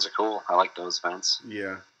 Those ones are cool. I like those events.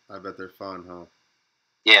 Yeah, I bet they're fun, huh?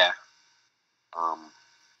 Yeah.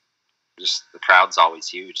 Just the crowd's always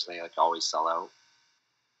huge. They like always sell out.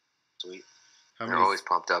 Sweet. They're always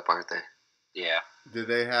pumped up, aren't they? Yeah. Do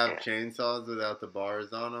they have chainsaws without the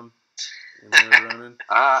bars on them when they're running?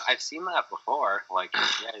 I've seen that before. Like,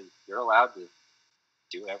 yeah, you're allowed to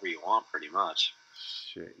do whatever you want, pretty much.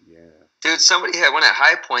 Shit, yeah. Dude, somebody had one at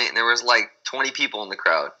High Point, and there was like 20 people in the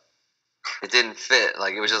crowd. It didn't fit.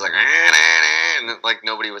 Like, it was just like, and like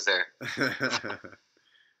nobody was there.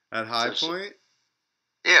 At High Point?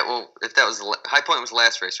 Yeah, well, if that was High Point was the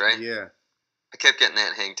last race, right? Yeah. I kept getting that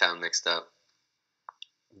and Hangtown mixed up.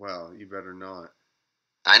 Well, you better not.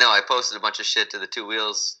 I know. I posted a bunch of shit to the Two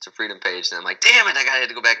Wheels to Freedom page, and I'm like, damn it, I had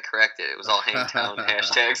to go back and correct it. It was all Hangtown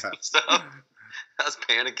hashtags and stuff. I was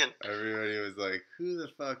panicking. Everybody was like, "Who the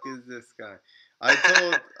fuck is this guy?"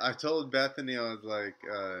 I told Bethany, I was like,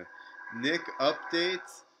 Nick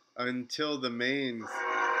updates until the mains.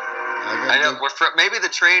 I know. Maybe the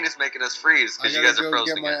train is making us freeze because you guys are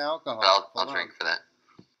frozen again. My alcohol. I'll drink for that.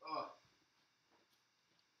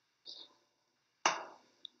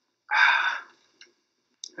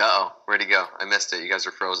 Uh-oh, where'd he go? I missed it. You guys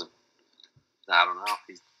are frozen. I don't know.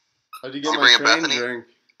 How'd you get my train drink?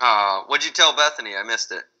 What'd you tell Bethany? I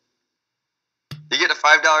missed it. You get a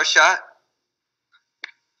 $5 shot?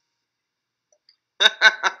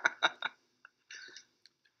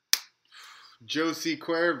 Josie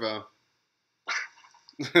Cuervo.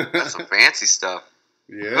 That's some fancy stuff.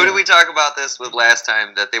 Yeah. Who did we talk about this with last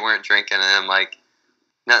time that they weren't drinking? And I'm like,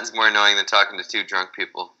 nothing's more annoying than talking to two drunk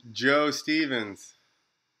people. Joe Stevens.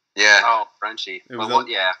 Yeah. Oh, Frenchie. It was,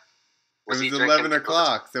 yeah. Was he 11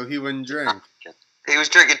 o'clock, so he wouldn't drink. He was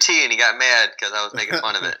drinking tea and he got mad because I was making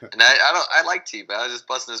fun of it. And I like tea, but I was just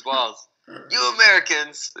busting his balls. You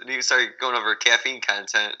Americans! And he started going over caffeine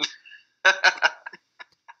content. Damn.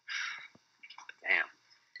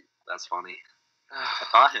 That's funny. I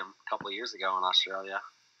saw him a couple of years ago in Australia.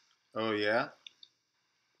 Oh, yeah?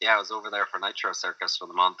 Yeah, I was over there for Nitro Circus for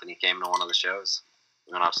the month, and he came to one of the shows.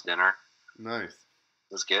 We went out to dinner. Nice.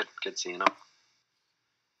 It was good. Good seeing him.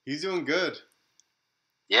 He's doing good.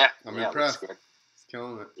 Yeah. I'm impressed. He's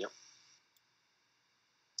killing it. Yep.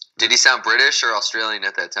 Did he sound British or Australian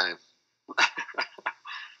at that time?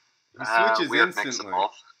 He switches weird instantly. Mix of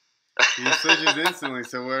both. He switches instantly,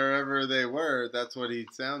 so wherever they were, that's what he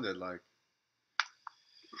sounded like.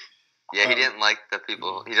 Yeah, he didn't like the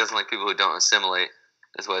people. He doesn't like people who don't assimilate.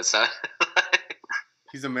 Is what it sounded like.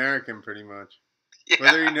 He's American, pretty much. Yeah.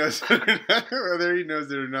 Whether he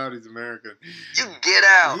knows it or not, he's American. You get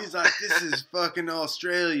out. He's like, this is fucking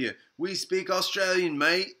Australia. We speak Australian,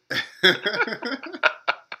 mate.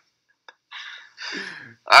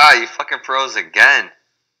 You fucking pros again.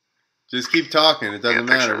 Just keep talking. It doesn't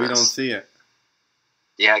matter. We don't see it.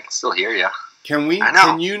 Yeah, I can still hear you. Can we? I know.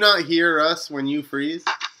 Can you not hear us when you freeze?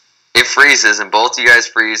 It freezes, and both you guys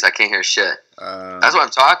freeze. I can't hear shit. That's why I'm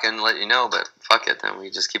talking, to let you know, but fuck it, then we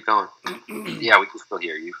just keep going. Yeah, we can still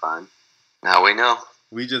hear you fine. Now we know.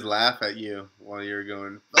 We just laugh at you while you're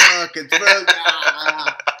going, fuck, it's frozen.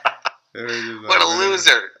 What a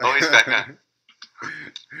loser. Always back on.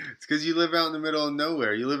 It's because you live out in the middle of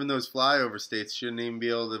nowhere. You live in those flyover states. Shouldn't even be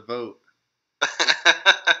able to vote.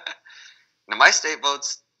 Now, my state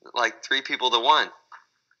votes like 3 people to 1.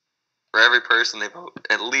 For every person, they vote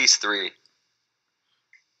at least 3.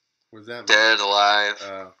 What's that mean? Dead, alive.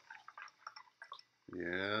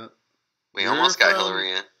 Yeah. We almost got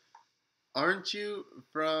Hillary in. Aren't you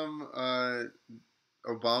from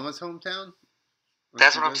Obama's hometown?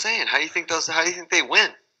 That's what I'm saying. How do you think they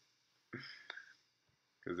win?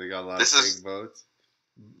 Because they got a lot of big votes.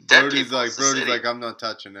 Brody's like, I'm not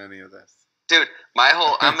touching any of this. Dude,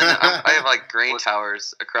 I have like grain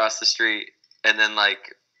towers across the street, and then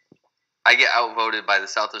like I get outvoted by the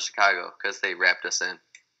South of Chicago because they wrapped us in.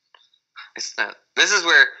 It's not. This is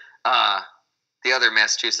where the other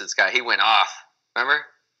Massachusetts guy, he went off. Remember?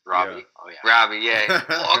 Robbie. Yeah. Oh yeah. Robbie, yeah.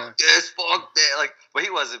 Fuck this, fuck that. Like, but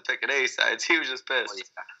he wasn't picking A sides. He was just pissed. Well,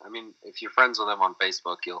 yeah. I mean, if you're friends with him on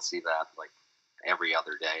Facebook, you'll see that like every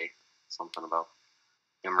other day. Something about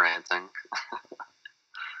him ranting.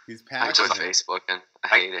 He's I'm passionate. just Facebooking. I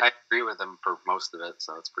hate it. I agree with him for most of it,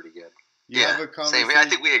 so it's pretty good. You have a same. I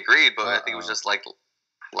think we agreed, but I think it was just like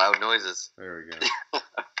loud noises. There we go.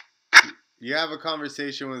 You have a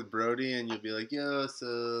conversation with Brody, and you'll be like, "Yo,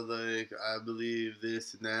 so like, I believe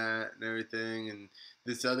this and that and everything, and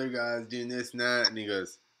this other guy's doing this and that," and he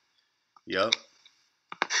goes, "Yup."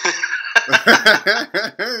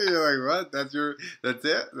 You're like, what? That's it? That's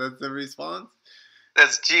the response?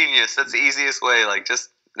 That's genius. That's the easiest way. Like, just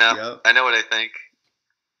no. Yep. I know what I think.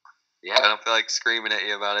 Yeah, I don't feel like screaming at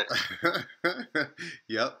you about it.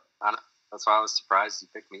 Yep. That's why I was surprised you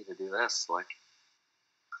picked me to do this. Like,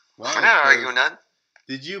 Wow, I'm not arguing none.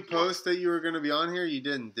 Did you post that you were going to be on here? You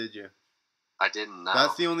didn't, did you? I didn't know.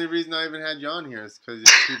 That's the only reason I even had you on here is because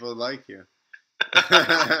people like you.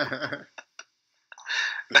 I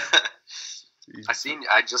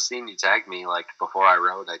just seen you tag me like before I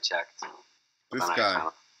rode. I checked. This guy.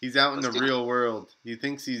 He's out in the real world. He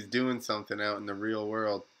thinks he's doing something out in the real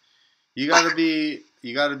world. You gotta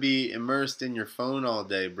be immersed in your phone all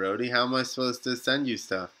day, Brody. How am I supposed to send you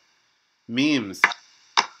stuff? Memes.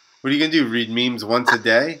 What are you gonna do? Read memes once a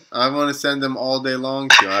day? I want to send them all day long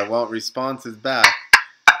to you. I want responses back.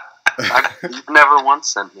 You've never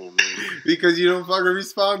once sent me a meme. Because you don't fucking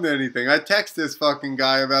respond to anything. I text this fucking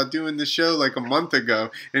guy about doing the show like a month ago,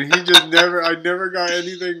 and he just I never got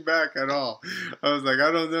anything back at all. I was like,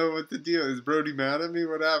 I don't know what the deal is. Brody mad at me?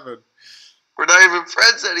 What happened? We're not even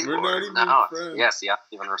friends anymore. We're not even friends. Yes, you have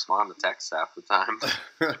to even respond to text half the time.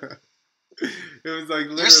 It was like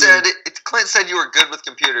literally. You said Clint said you were good with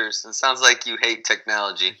computers, and it sounds like you hate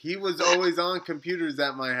technology. He was always on computers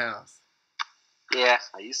at my house. Yeah,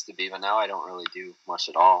 I used to be, but now I don't really do much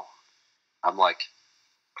at all. I'm like,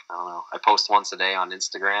 I don't know. I post once a day on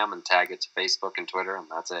Instagram and tag it to Facebook and Twitter, and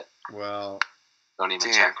that's it. Well, don't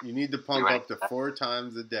even check. You need to pump up to 4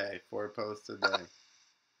 times a day, 4 posts a day.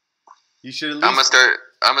 You should at least. I'm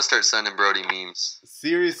gonna start sending Brody memes.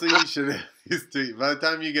 Seriously, you should at least tweet. By the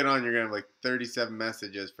time you get on, you're gonna have like 37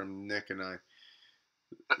 messages from Nick and I.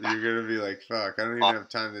 You're gonna be like, "Fuck, I don't even have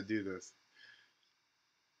time to do this."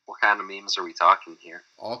 What kind of memes are we talking here?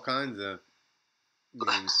 All kinds of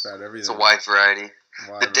memes about everything. It's a wide variety.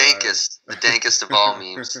 The dankest of all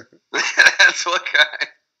memes. That's what kind.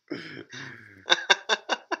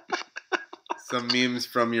 Some memes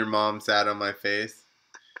from your mom sat on my face.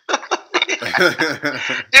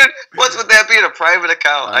 Dude, what's with that being a private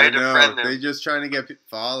account? I had to friend them. They're just trying to get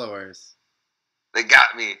followers. They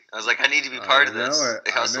got me. I was like, I need to be part of this.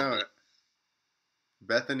 I know it.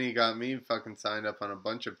 Bethany got me fucking signed up on a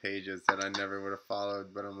bunch of pages that I never would have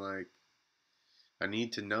followed, but I'm like, I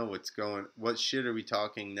need to know what shit are we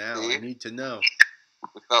talking now? I need to know.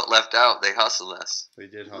 We felt left out. They hustled us. They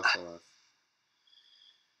did hustle us.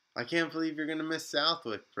 I can't believe you're gonna miss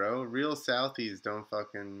Southwick, bro. Real Southies don't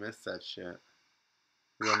fucking miss that shit.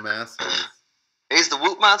 Real massholes. Hey, is the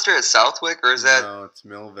Whoop Monster at Southwick, or is that... No, it's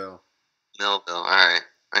Millville. Millville, alright.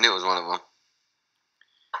 I knew it was one of them.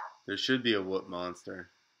 There should be a Whoop Monster.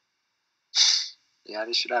 Yeah,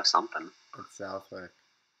 they should have something. At Southwick.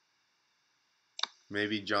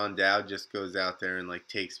 Maybe John Dowd just goes out there and like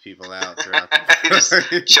takes people out throughout the He just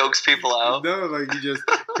chokes people out. No, like he just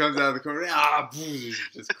comes out of the corner,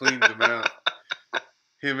 just cleans them out.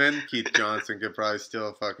 Him and Keith Johnson could probably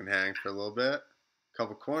still fucking hang for a little bit. A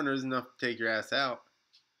couple corners, enough to take your ass out.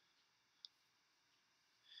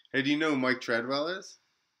 Hey, do you know who Mike Treadwell is?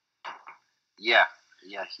 Yeah,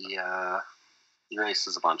 he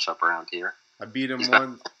races a bunch up around here. I beat him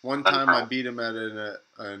one time. I beat him at an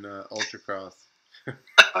ultracross.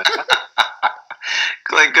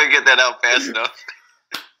 Clint couldn't get that out fast enough.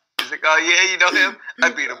 He's like, oh yeah, you know him?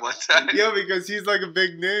 I beat him one time. Yeah, because he's like a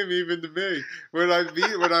big name even to me. When I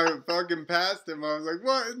fucking passed him, I was like,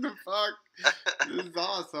 what in the fuck? This is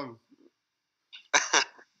awesome.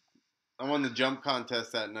 I won the jump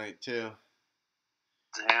contest that night too.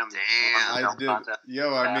 Damn. I did.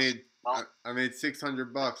 Yo, I made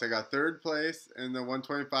 $600. I got 3rd place in the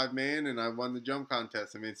 125 main, and I won the jump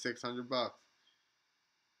contest. I made $600.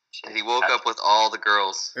 And he woke up with all the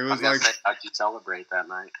girls. It was like, how'd you celebrate that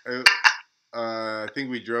night? I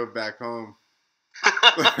think we drove back home.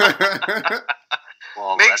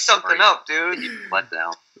 Well, make something up, dude. Let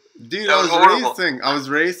down. Dude, I was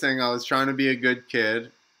racing. I was trying to be a good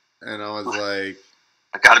kid, and I was like,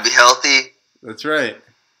 I gotta be healthy. That's right.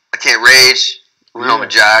 I can't rage. Went home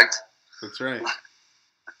and jogged. That's right.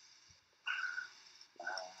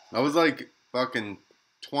 I was like fucking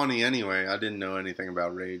 20 anyway. I didn't know anything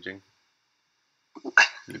about raging.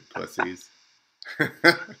 You pussies.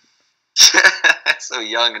 So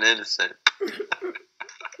young and innocent.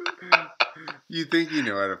 You think you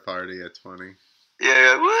know how to party at 20.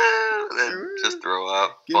 Yeah, woo! Then just throw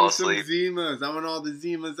up, Give fall me asleep. some Zimas. I want all the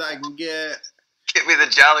Zimas I can get. Give me the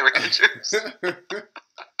Jolly Ranchers. What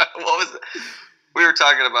was it? We were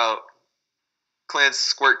talking about Clint's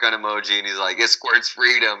squirt gun emoji, and he's like, "It squirts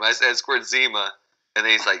freedom." I said, "Squirt Zima," and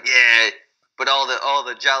then he's like, "Yeah, but all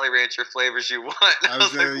the Jolly Rancher flavors you want." I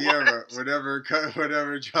was like, saying, yeah, but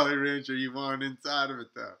whatever Jolly Rancher you want inside of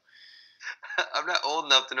it, though. I'm not old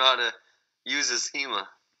enough to know how to use a Zima.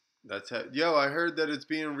 Yo, I heard that it's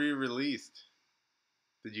being re-released.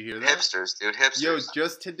 Did you hear that? Hipsters, dude, hipsters. Yo,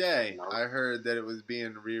 just today, No. I heard that it was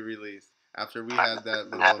being re-released after we had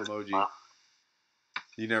that little emoji.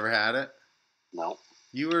 You never had it? No.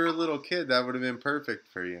 You were a little kid. That would have been perfect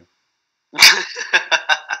for you.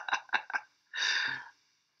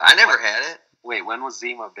 I never had it. Wait, when was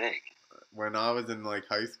Zima big? When I was in like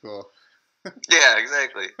high school. Yeah,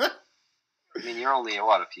 exactly. I mean, you're only,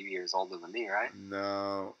 what, a few years older than me, right?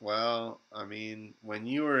 No, well, I mean, when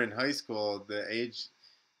you were in high school,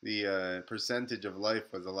 the percentage of life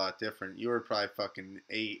was a lot different. You were probably fucking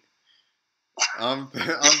 8. I'm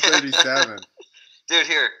 37. Dude,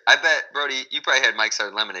 here, I bet, Brody, you probably had Mike's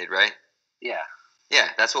Hard Lemonade, right? Yeah. Yeah,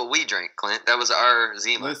 that's what we drank, Clint. That was our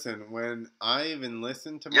Zima. Listen, when I even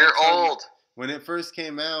listened to You're Mike's Hard- old. When it first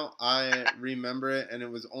came out, I remember it, and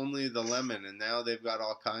it was only the lemon, and now they've got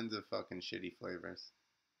all kinds of fucking shitty flavors.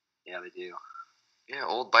 Yeah, they do. Yeah,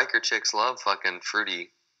 old biker chicks love fucking fruity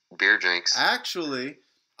beer drinks. Actually,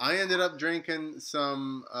 I ended up drinking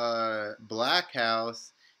some Black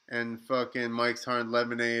House and fucking Mike's Hard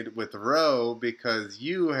Lemonade with Roe because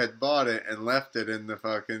you had bought it and left it in the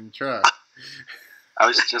fucking truck. I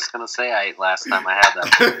was just going to say I ate last time I had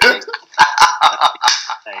that.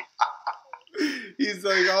 Hey. He's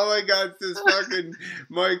like, all I got is this fucking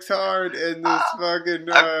Mike's Hard and this fucking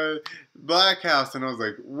Black House. And I was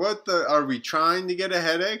like, what the? Are we trying to get a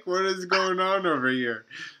headache? What is going on over here?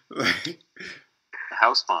 Like,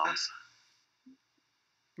 House bombs.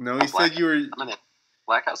 no, he said you were... Lemonade.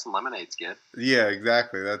 Black House and Lemonade's good. Yeah,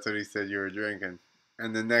 exactly. That's what he said you were drinking.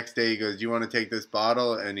 And the next day he goes, do you want to take this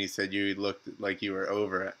bottle? And he said you looked like you were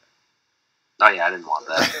over it. Oh, yeah, I didn't want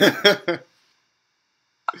that.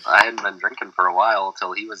 I hadn't been drinking for a while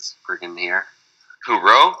until he was freaking here. Who,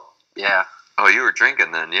 Ro? Yeah. Oh, you were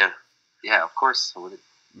drinking then, yeah. Yeah, of course. What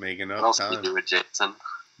Making up else time. can we do with Jason?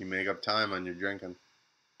 You make up time on your drinking.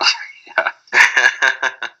 Yeah.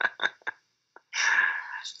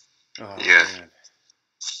 Oh, Yeah. man.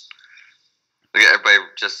 Look, everybody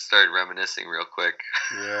just started reminiscing real quick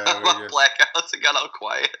Yeah, about we just, blackouts. It got all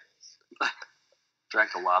quiet.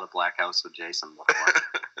 Drank a lot of Black House with Jason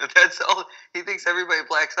before. That's all. He thinks everybody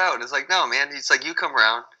blacks out. And it's like, no, man. It's like you come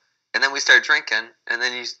around, and then we start drinking, and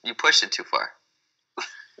then you push it too far.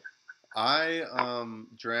 I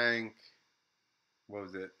drank, what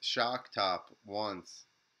was it, Shock Top once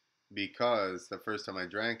because the first time I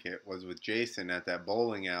drank it was with Jason at that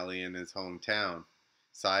bowling alley in his hometown.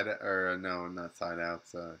 Not Side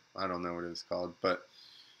Outs. I don't know what it was called, but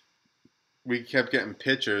we kept getting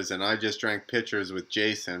pitchers, and I just drank pitchers with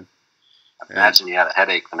Jason. Imagine you had a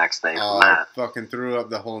headache the next day from I that. fucking threw up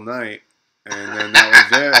the whole night, and then that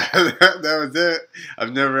was it. That was it.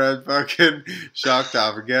 I've never had fucking Shock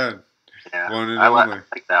Top again. Yeah, One and I only.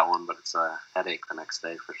 like that one, but it's a headache the next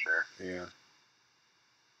day for sure. Yeah.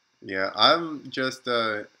 Yeah, I'm just,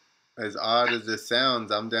 as odd as this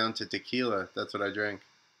sounds, I'm down to tequila. That's what I drink.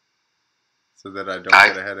 So that I don't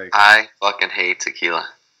get a headache. I fucking hate tequila.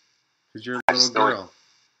 Because you're a I little snort girl.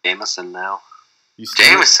 Jameson now. You snort,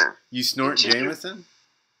 Jameson. You snort Ginger. Jameson?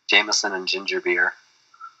 Jameson and ginger beer.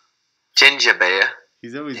 Ginger beer.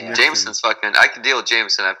 He's always Yeah. mixing Jameson's fucking... I can deal with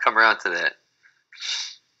Jameson. I've come around to that.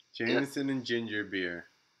 Jameson and ginger beer.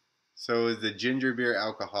 So is the ginger beer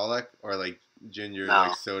alcoholic or like ginger No.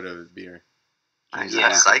 like soda beer? He's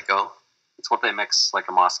Yeah. a psycho. It's what they mix like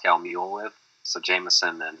a Moscow Mule with. So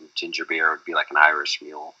Jameson and ginger beer would be like an Irish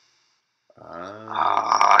Mule.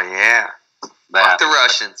 Ah. Oh, yeah. That, Fuck the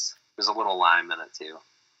Russians. There's a little lime in it too.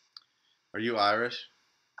 Are you Irish?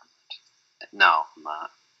 No, I'm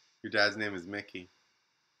not. Your dad's name is Mickey.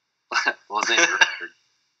 Well, his name's Richard.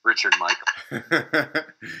 Richard Michael.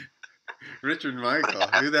 Richard Michael.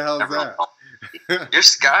 Who the hell's Everyone that? calls You're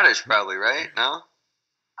Scottish probably, right? No?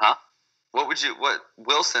 Huh?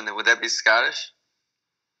 Wilson, would that be Scottish?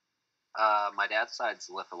 My dad's side's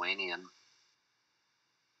Lithuanian.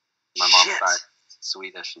 My mom's Shit. side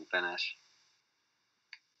Swedish and Finnish.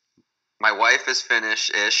 My wife is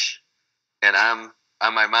Finnish-ish, and I'm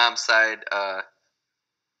on my mom's side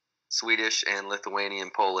Swedish and Lithuanian,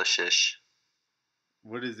 Polish-ish.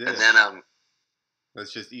 What is it? And then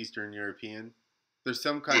That's just Eastern European? There's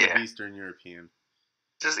some kind of Yeah. Eastern European.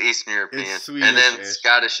 just Eastern European, It's and then Swedish-ish.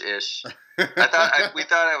 Scottish-ish. We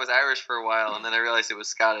thought I was Irish for a while, and then I realized it was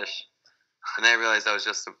Scottish, and then I realized I was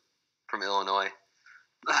just from Illinois.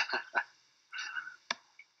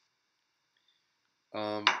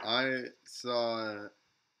 I saw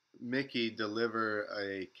Mickey deliver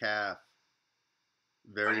a calf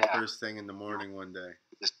very Oh, yeah. first thing in the morning one day.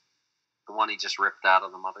 The one he just ripped out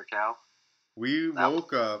of the mother cow. We That-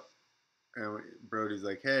 woke up and Brody's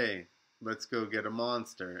like, hey, let's go get a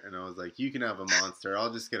Monster. And I was like, you can have a Monster.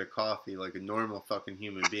 I'll just get a coffee like a normal fucking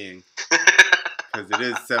human being. Because it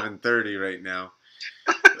is 7:30 right now.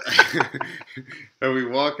 And we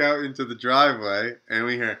walk out into the driveway and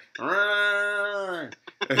we hear, "Roar!"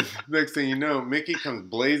 And next thing you know, Mickey comes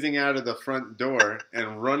blazing out of the front door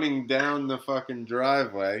and running down the fucking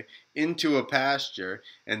driveway into a pasture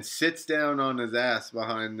and sits down on his ass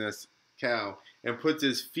behind this cow and puts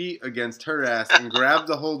his feet against her ass and grabs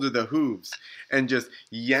a hold of the hooves and just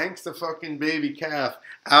yanks the fucking baby calf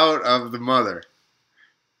out of the mother.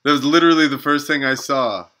 That was literally the first thing I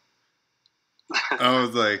saw. I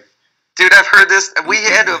was like, dude, I've heard this. We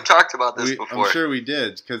had to have talked about this before. I'm sure we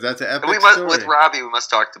did, because that's an epic story. With Robbie, we must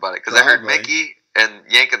have talked about it, because I heard Mickey and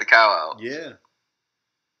yanking the cow out. Yeah.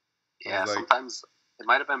 Yeah, sometimes it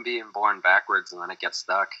might have been being born backwards, and then it gets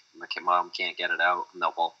stuck, and the mom can't get it out, and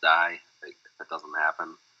they'll both die if it doesn't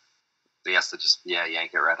happen. So he has to just,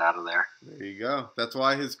 yank it right out of there. There you go. That's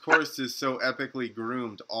why his course is so epically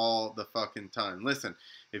groomed all the fucking time. Listen,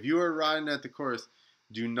 if you are riding at the course,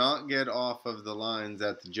 do not get off of the lines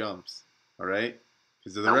at the jumps, all right?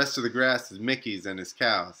 Because the rest of the grass is Mickey's and his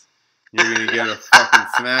cows. You're going to get a fucking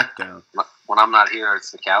smackdown. When I'm not here,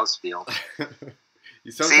 it's the cows' field.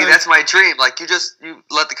 See, that's my dream. Like, you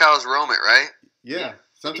let the cows roam it, right? Yeah.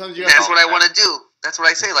 Sometimes you. That's what I want to do. That's what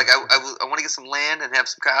I say. Like, I want to get some land and have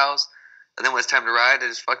some cows, and then when it's time to ride, I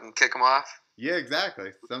just fucking kick them off. Yeah,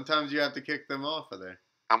 exactly. Sometimes you have to kick them off of there.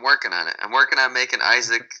 I'm working on it. I'm working on making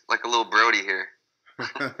Isaac like a little Brody here.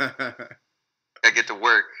 I get to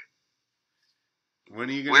work. When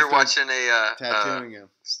are you going to start watching tattooing him?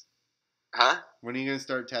 Huh? When are you going to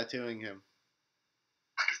start tattooing him?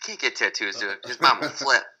 I can't get tattoos, dude. His mom will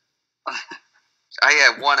flip. I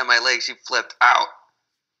had one on my leg. She flipped out.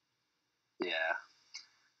 Yeah,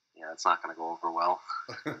 that's not going to go over well.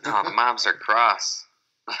 No, the moms are cross.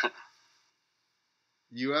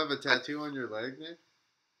 You have a tattoo on your leg, Nick?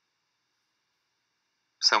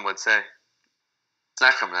 Some would say. It's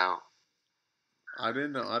not coming out. I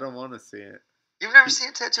didn't know. I don't want to see it. You've never seen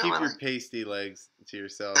a tattoo on my leg? Keep your pasty legs to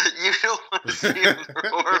yourself. You don't want to see it.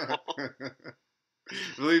 They're horrible.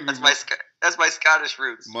 Believe me. That's my Scottish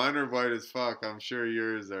roots. Mine are white as fuck. I'm sure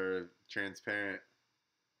yours are transparent.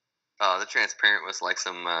 Oh, the transparent was like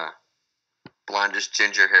some blondish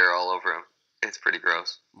ginger hair all over them. It's pretty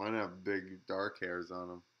gross. Mine have big dark hairs on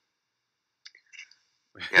them.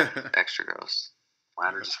 Yeah, extra gross.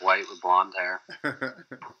 Mine are just white with blonde hair.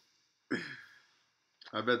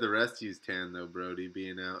 I bet the rest of you's tan though, Brody,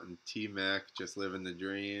 being out in T-Mac, just living the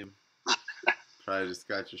dream. Probably just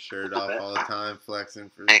got your shirt off all the time, flexing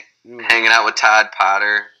for hanging out with Todd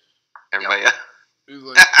Potter. Everybody. Yep. He's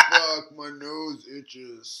like, fuck, my nose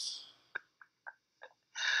itches.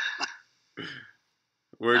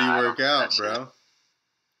 Where do you work out, bro?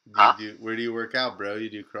 Where do you work out, bro? You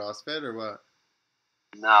do CrossFit or what?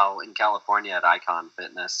 No, in California at Icon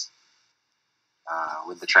Fitness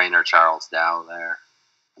with the trainer Charles Dow there.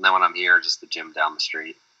 And then when I'm here, just the gym down the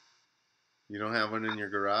street. You don't have one in your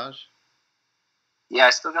garage? Yeah, I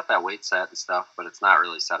still got that weight set and stuff, but it's not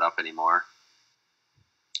really set up anymore.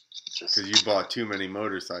 Because you bought too many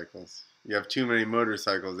motorcycles. You have too many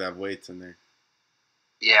motorcycles that have weights in there.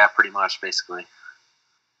 Yeah, pretty much, basically.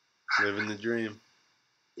 Living the dream.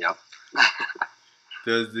 Yep.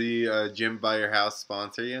 Does the gym by your house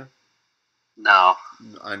sponsor you? No.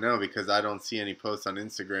 I know, because I don't see any posts on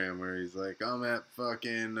Instagram where he's like, I'm at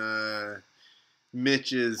fucking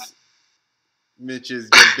Mitch's get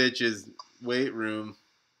bitches weight room.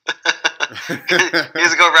 He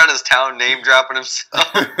has to go around his town name dropping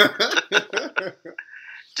himself.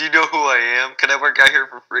 Do you know who I am? Can I work out here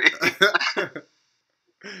for free?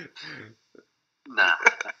 Nah.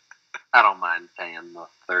 I don't mind paying the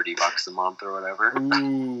 $30 a month or whatever.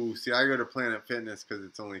 Ooh, see, I go to Planet Fitness because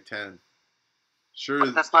it's only 10. Sure,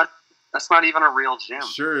 but that's not even a real gym.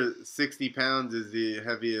 Sure, 60 pounds is the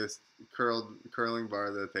heaviest curling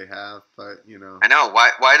bar that they have, but you know. I know.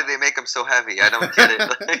 Why do they make them so heavy? I don't get it.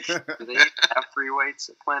 Do they have free weights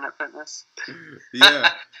at Planet Fitness? Yeah,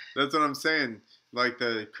 that's what I'm saying. Like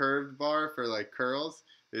the curved bar for like curls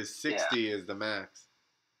is 60 is the max.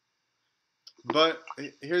 But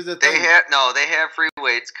here's the thing. They have free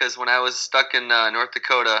weights because when I was stuck in North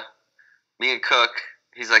Dakota, me and Cook,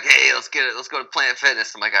 he's like, hey, let's go to Planet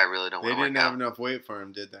Fitness. I'm like, I really don't want to work out. They didn't have enough weight for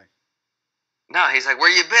him, did they? No, he's like,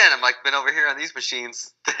 where you been? I'm like, been over here on these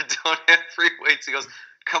machines that don't have free weights. He goes,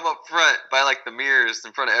 come up front by like the mirrors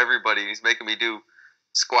in front of everybody. He's making me do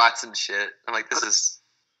squats and shit. I'm like, this is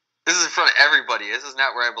in front of everybody. This is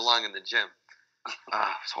not where I belong in the gym.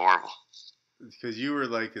 It's horrible. Because you were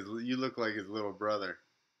like you look like his little brother.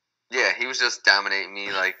 Yeah, he was just dominating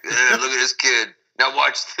me. Like, look at this kid. Now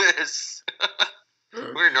watch this. We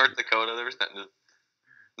were in North Dakota. There was nothing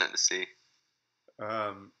to see.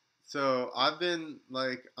 So I've been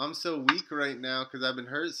like, I'm so weak right now because I've been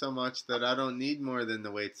hurt so much that I don't need more than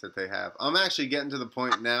the weights that they have. I'm actually getting to the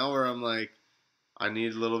point now where I'm like, I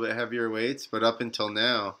need a little bit heavier weights, but up until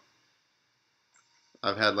now,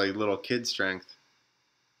 I've had like little kid strength.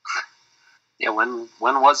 Yeah, when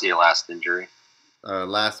was your last injury?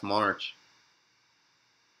 Last March.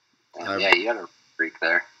 Damn, yeah, you got a freak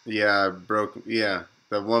there. Yeah, I broke. Yeah,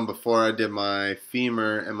 the one before I did my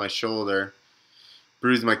femur and my shoulder,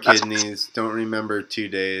 bruised my kidneys. Don't remember 2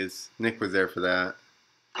 days. Nick was there for that.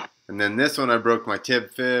 And then this one, I broke my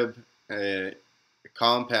tib fib, a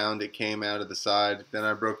compound. It came out of the side. Then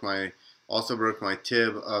I also broke my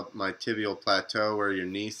tib up my tibial plateau where your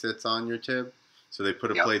knee sits on your tib. So they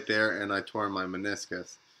put a plate there, and I tore my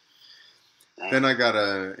meniscus. Then I got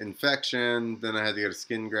an infection. Then I had to get a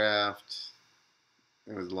skin graft.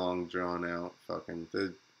 It was long, drawn out. I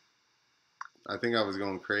think I was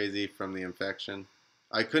going crazy from the infection.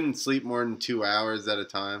 I couldn't sleep more than 2 hours at a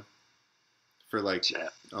time for like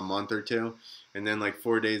a month or two. And then like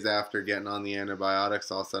 4 days after getting on the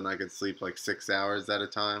antibiotics, all of a sudden I could sleep like 6 hours at a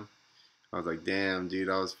time. I was like, damn, dude,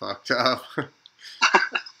 I was fucked up.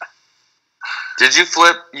 Did you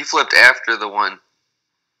flip? You flipped after the one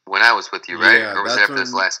when I was with you, right? Yeah, or was it after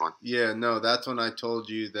this last one? Yeah, no, that's when I told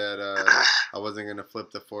you that I wasn't going to flip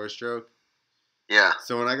the 4-stroke. Yeah.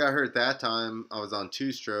 So when I got hurt that time, I was on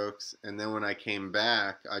 2 strokes. And then when I came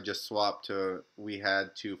back, I just swapped to, we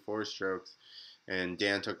had 2 4-strokes. And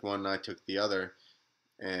Dan took one and I took the other.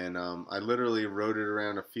 And I literally rode it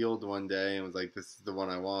around a field one day and was like, this is the one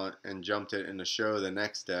I want. And jumped it in a show the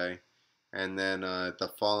next day. And then I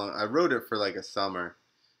rode it for like a summer.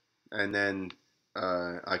 And then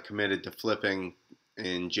I committed to flipping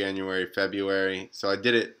in January, February. So I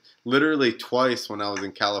did it literally twice when I was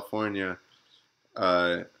in California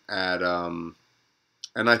and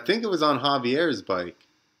I think it was on Javier's bike.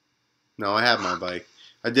 No, I had my bike.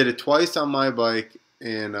 I did it twice on my bike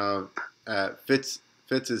at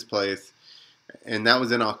Fitz's place, and that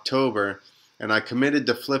was in October. And I committed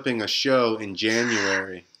to flipping a show in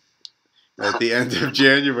January. At the end of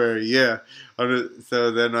January, yeah.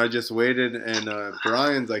 So then I just waited, and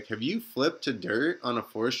Brian's like, "Have you flipped to dirt on a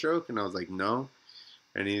 4-stroke?" And I was like, "No."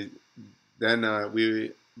 And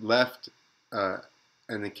we left, and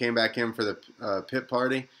then came back in for the pit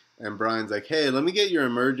party. And Brian's like, "Hey, let me get your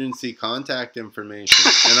emergency contact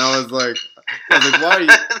information." And I was like, "Why are you?"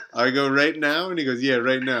 I go, "Right now?" And he goes, "Yeah,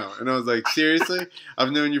 right now." And I was like, "Seriously?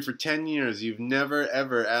 I've known you for 10 years. You've never,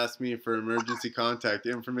 ever asked me for emergency contact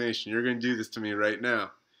information. You're going to do this to me right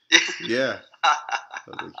now." Yeah. I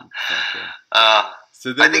was like, "You fucker."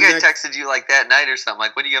 So then I think I texted you like that night or something.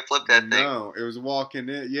 Like, when are you going to flip that thing? No, it was walking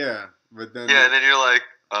in. Yeah. But then. Yeah, and then you're like,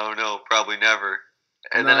 "Oh, no, probably never."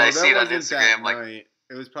 And then I see it on Instagram. Like,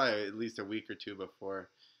 it was probably at least a week or two before.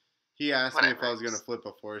 He asked me if I was going to flip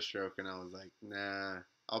a 4-stroke, and I was like, nah.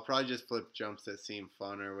 I'll probably just flip jumps that seem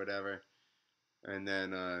fun or whatever. And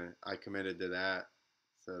then I committed to that.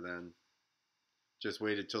 So then just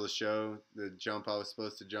waited till the show, the jump I was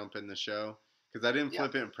supposed to jump in the show. Because I didn't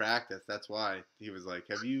flip it in practice. That's why. He was like,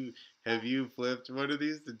 have you flipped one of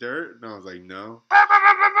these to dirt? And I was like, no.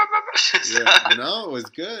 Yeah, no, it was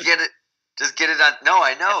good. Just get it on. No,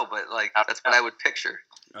 I know, but like that's what I would picture.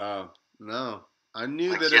 Oh, no. I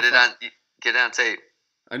knew that get it on tape.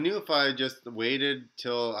 I knew if I just waited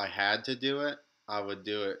till I had to do it, I would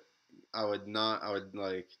do it. I would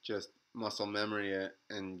like just muscle memory it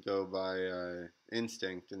and go by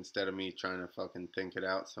instinct instead of me trying to fucking think it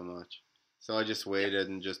out so much. So I just waited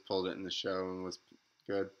and just pulled it in the show and was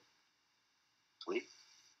good. Sweet.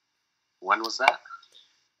 When was that?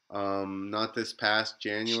 Not this past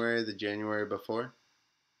January, the January before.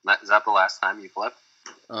 Is that the last time you flipped?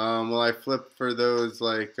 Well, I flipped for those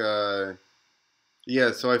like, so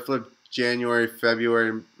I flipped January,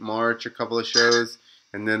 February, March, a couple of shows,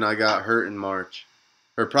 and then I got hurt in March.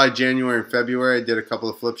 Or probably January and February, I did a couple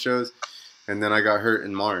of flip shows, and then I got hurt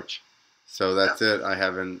in March. So that's it. I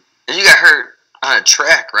haven't. And you got hurt on a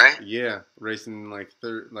track, right? Yeah, racing like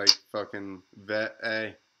fucking vet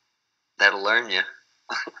A. That'll learn you.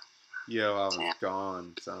 Yo, I was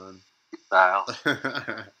gone, son. Style.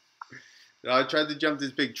 I tried to jump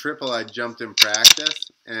this big triple I jumped in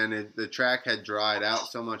practice, and the track had dried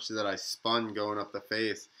out so much that I spun going up the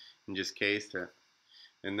face and just cased it.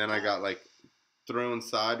 And then I got like thrown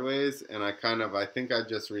sideways, and I think I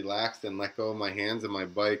just relaxed and let go of my hands, and my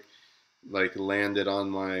bike like landed on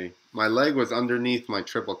my leg was underneath my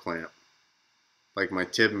triple clamp. Like my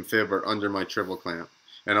tib and fib are under my triple clamp.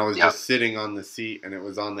 And I was just sitting on the seat, and it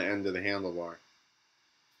was on the end of the handlebar.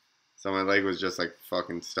 So my leg was just like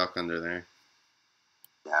fucking stuck under there.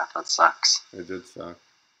 Yeah, that sucks. It did suck.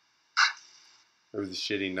 It was a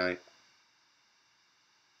shitty night.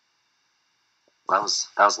 That was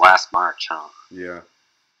last March, huh? Yeah.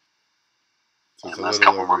 So that was a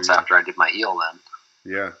couple months after I did my eel then.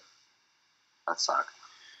 Yeah. That sucked.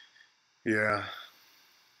 Yeah.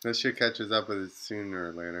 That shit catches up with it sooner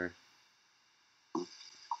or later.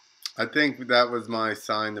 I think that was my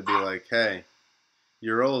sign to be like, hey,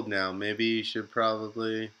 you're old now. Maybe you should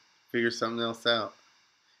probably figure something else out.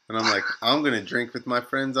 And I'm like, I'm going to drink with my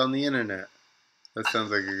friends on the internet. That sounds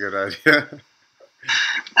like a good idea.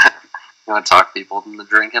 You want to talk people into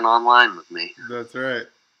drinking online with me? That's right.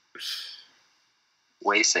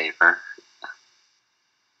 Way safer.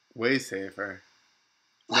 Way safer.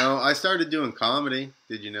 No, I started doing comedy.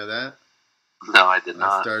 Did you know that? No, I did I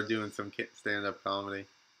not. started doing some stand-up comedy.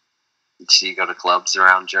 Did you go to clubs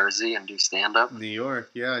around Jersey and do stand-up? New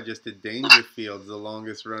York, yeah. I just did Dangerfields, the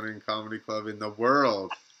longest-running comedy club in the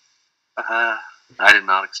world. I did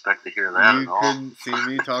not expect to hear that You at all. couldn't see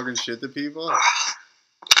me talking shit to people?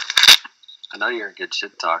 I know you're a good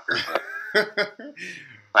shit talker, but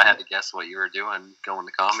if I had to guess what you were doing, going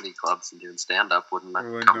to comedy clubs and doing stand-up, wouldn't that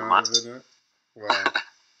Would come not much? have been it. Wow.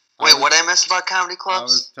 Wait, what I missed about comedy I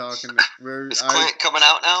clubs? was talking. Is Clint coming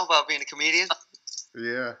out now about being a comedian?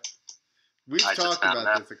 Yeah. We've I just talked found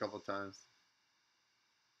about out. this a couple times.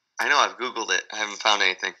 I know, I've Googled it. I haven't found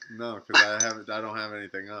anything. No, because I don't have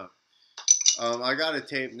anything up. I got a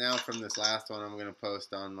tape now from this last one. I'm gonna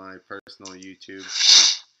post on my personal YouTube.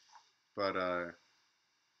 But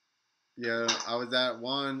yeah, I was at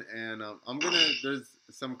one, and there's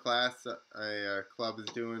some class a club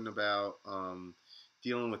is doing about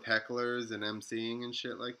dealing with hecklers and emceeing and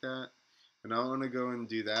shit like that. And I want to go and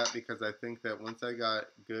do that because I think that once I got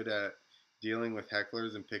good at dealing with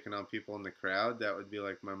hecklers and picking on people in the crowd, that would be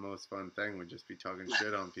like my most fun thing, would just be talking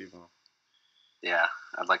shit on people. Yeah,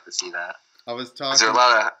 I'd like to see that. I was talking. Is there a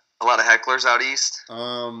lot of hecklers out east?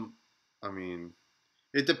 I mean,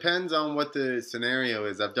 it depends on what the scenario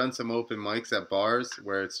is. I've done some open mics at bars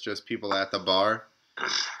where it's just people at the bar,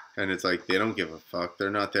 and it's like they don't give a fuck. They're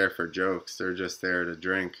not there for jokes. They're just there to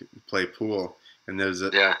drink, play pool, and there's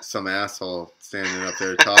some asshole standing up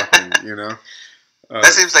there talking, you know? That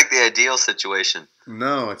seems like the ideal situation.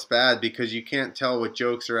 No, it's bad because you can't tell what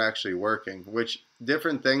jokes are actually working, which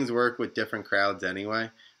different things work with different crowds anyway.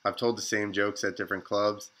 I've told the same jokes at different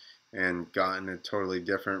clubs and gotten a totally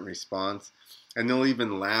different response. And they'll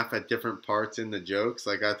even laugh at different parts in the jokes.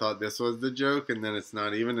 Like, I thought this was the joke, and then it's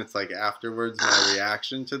not even. It's like afterwards my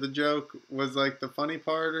reaction to the joke was like the funny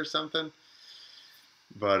part or something.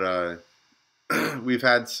 But we've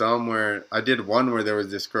had some where I did one where there was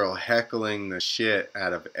this girl heckling the shit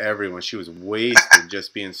out of everyone. She was wasted,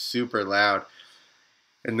 just being super loud.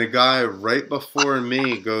 And the guy right before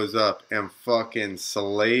me goes up and fucking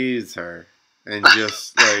slays her. And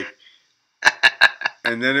just like,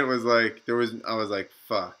 and then it was like, I was like,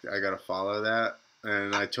 fuck, I gotta follow that.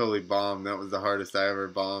 And I totally bombed. That was the hardest I ever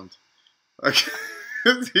bombed. Like,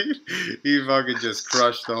 he fucking just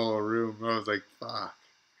crushed the whole room. I was like, fuck.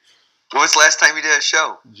 When was the last time you did a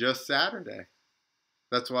show? Just Saturday.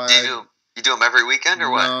 That's why You do them every weekend or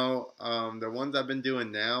what? No, the ones I've been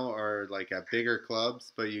doing now are like at bigger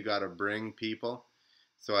clubs, but you gotta bring people.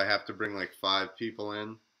 So I have to bring like 5 people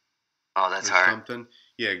in. Oh, that's or hard. Something.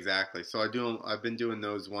 Yeah, exactly. So I've been doing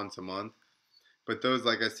those once a month. But those,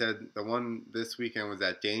 like I said, the one this weekend was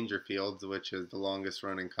at Dangerfields, which is the longest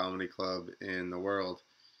running comedy club in the world.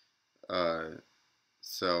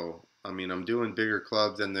 So, I mean, I'm doing bigger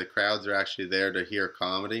clubs, and the crowds are actually there to hear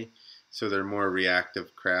comedy. So they're more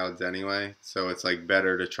reactive crowds anyway. So it's like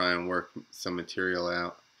better to try and work some material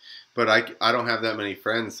out. But I don't have that many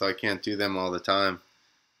friends, so I can't do them all the time.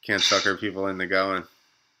 Can't sucker people into going.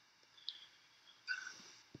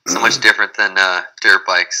 So much different than dirt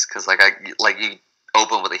bikes, because you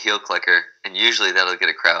open with a heel clicker, and usually that'll get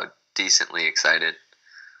a crowd decently excited.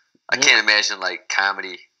 I can't imagine like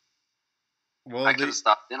comedy. Well, I could have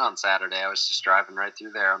stopped in on Saturday. I was just driving right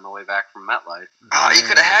through there on the way back from MetLife. Oh, you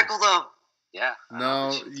could have heckled them. Yeah.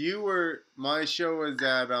 No, my show was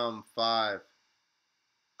at 5.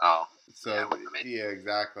 Oh. So yeah,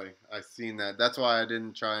 exactly. I seen that. That's why I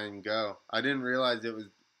didn't try and go. I didn't realize it was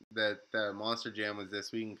that Monster Jam was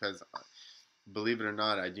this week because, believe it or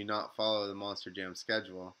not, I do not follow the Monster Jam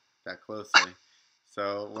schedule that closely.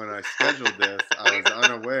 So when I scheduled this, I was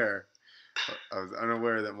unaware.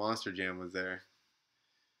 That Monster Jam was there.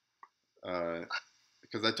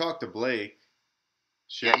 Because I talked to Blake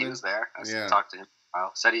Shipman. Yeah, he was there. I talked to him for a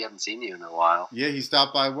while. Said he hadn't seen you in a while. Yeah, he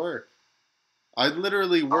stopped by work. I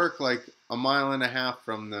literally work like a mile and a half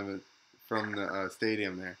from the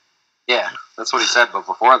stadium there. Yeah, that's what he said. But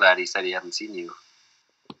before that, he said he hadn't seen you.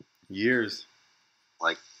 Years.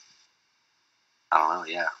 Like, I don't know.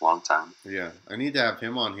 Yeah, long time. Yeah, I need to have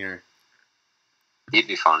him on here. He'd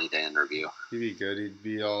be funny to interview. He'd be good. He'd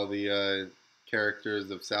be all the characters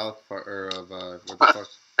of South Park or of what the fuck?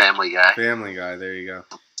 Family Guy. Family Guy. There you go.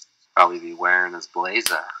 Probably be wearing his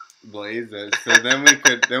blazer. Blazer. So then we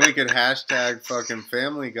could hashtag fucking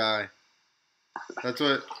Family Guy. That's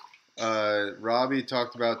what Robbie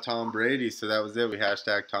talked about Tom Brady. So that was it. We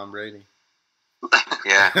hashtag Tom Brady.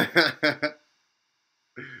 Yeah.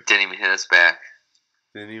 Didn't even hit us back.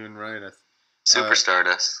 Didn't even write us. Superstarred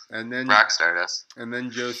us. And then Rockstarred us. And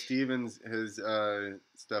then Joe Stevens, his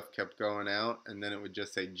stuff kept going out, and then it would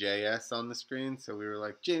just say JS on the screen. So we were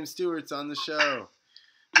like, James Stewart's on the show.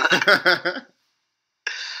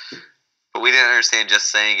 But we didn't understand just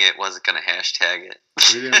saying it wasn't going to hashtag it.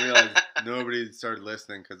 We didn't realize nobody started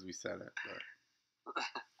listening because we said it. But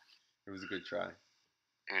it was a good try.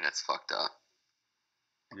 Internet's fucked up.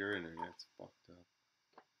 Your internet's fucked up.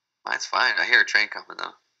 Mine's fine. I hear a train coming,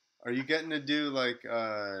 though. Are you getting to do, like,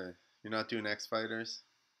 you're not doing X-Fighters?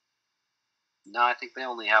 No, I think they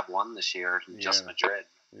only have one this year, just Madrid.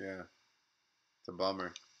 Yeah. It's a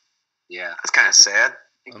bummer. Yeah. That's kind of sad.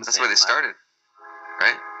 That's where they started,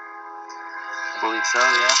 right? I believe so,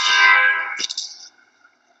 yeah.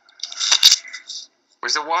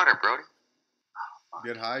 Where's the water, Brody?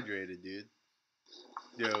 Get hydrated, dude.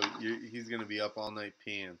 Yo, he's going to be up all night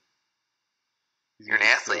peeing. You're an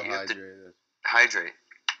athlete. You have to hydrate.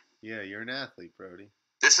 Yeah, you're an athlete, Brody.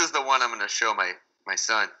 This is the one I'm going to show my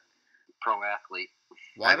son. Pro athlete.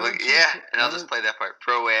 And I'll just play that part.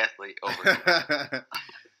 Pro athlete over.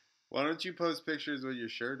 Why don't you post pictures with your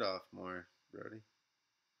shirt off more, Brody?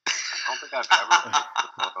 I don't think I've ever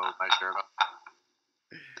posted my shirt off.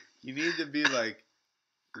 You need to be like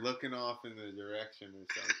looking off in the direction or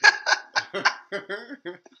something.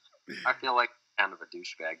 I feel like kind of a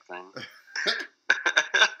douchebag thing.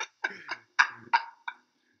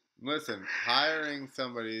 Listen, hiring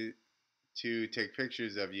somebody to take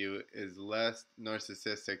pictures of you is less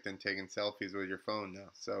narcissistic than taking selfies with your phone now,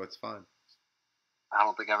 so it's fun. I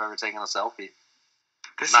don't think I've ever taken a selfie.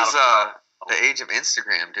 This is the age of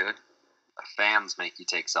Instagram, dude. Fans make you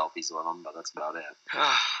take selfies with them, but that's about it.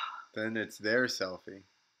 Then it's their selfie.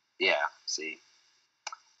 Yeah, see.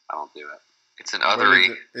 I don't do it. It's an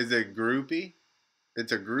othery. Is it groupie?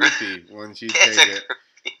 It's a groupie once you take it.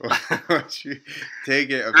 Once you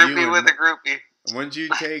take it of groupie you with a groupie. Once you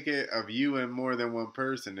take it of you and more than one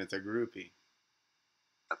person, it's a groupie.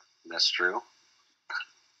 That's true.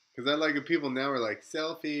 Because I like it. People now are like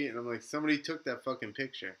selfie, and I'm like, somebody took that fucking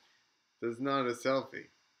picture. That's not a selfie.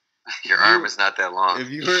 Your arm is not that long. If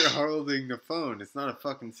you were holding the phone, it's not a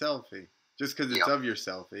fucking selfie. Just because it's of your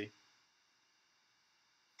selfie.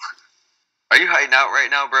 Are you hiding out right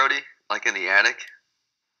now, Brody? Like in the attic?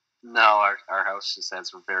 No, our house just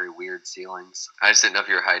has some very weird ceilings. I just didn't know if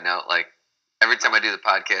you were hiding out. Like, every time I do the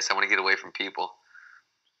podcast, I want to get away from people.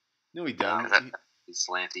 No, we don't. These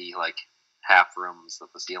slanty, like, half rooms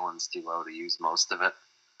that the ceiling's too low to use most of it.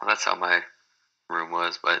 Well, that's how my room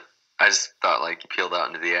was, but I just thought, like, you peeled out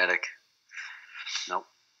into the attic. Nope.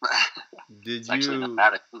 Did you? Actually, an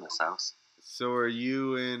attic in this house. So are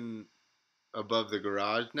you in above the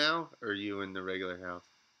garage now, or are you in the regular house?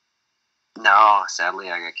 No, sadly,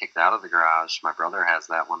 I got kicked out of the garage. My brother has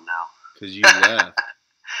that one now. Because you left.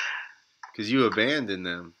 Because you abandoned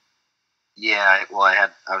them. Yeah, well, I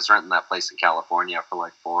was renting that place in California for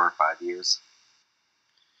like 4 or 5 years.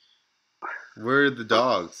 Where are the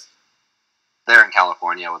dogs? They're in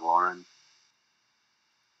California with Lauren.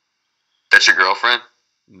 That's your girlfriend?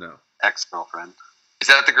 No. Ex-girlfriend. Is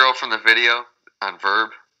that the girl from the video on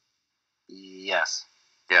Verb? Yes.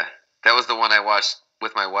 Yeah, that was the one I watched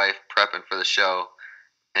with my wife prepping for the show.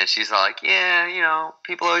 And she's all like, yeah, you know,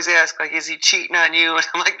 people always ask, like, is he cheating on you? And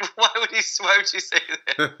I'm like, why would you say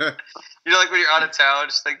that? You know, like when you're out of town,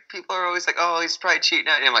 just like, people are always like, oh, he's probably cheating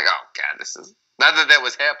on you. I'm like, oh, God, this is, not that that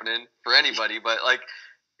was happening for anybody, but like,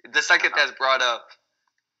 the second that's brought up.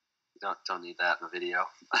 Don't need that in the video.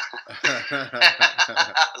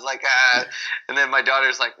 I was like, and then my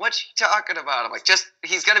daughter's like, what's she talking about? I'm like,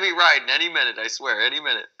 he's going to be riding any minute, I swear, any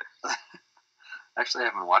minute. Actually, I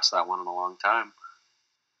haven't watched that one in a long time.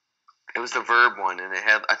 It was the Verb one, and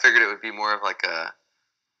I figured it would be more of like a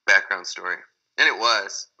background story. And it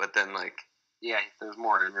was, but then like... Yeah, there's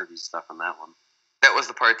more interview stuff in that one. That was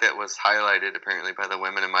the part that was highlighted, apparently, by the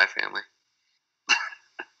women in my family.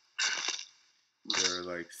 They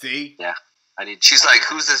were like, see? Yeah. She's like,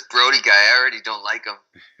 who's this Brody guy? I already don't like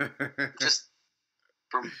him. Just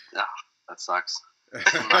from... Oh, that sucks. No,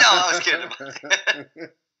 I was kidding about that.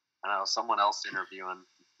 I know, someone else interviewing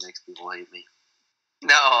makes people hate me.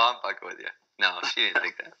 No, I'm fucking with you. No, she didn't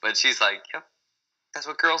think that. But she's like, yep, that's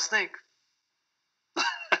what girls think.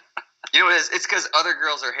 You know what it is? It's because other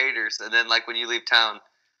girls are haters. And then, like, when you leave town,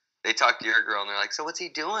 they talk to your girl and they're like, so what's he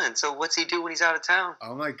doing? So what's he do when he's out of town?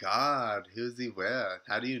 Oh my God, who's he with?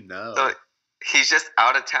 How do you know? So he's just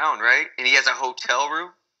out of town, right? And he has a hotel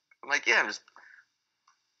room. I'm like, yeah, I'm just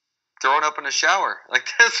throwing up in the shower. Like,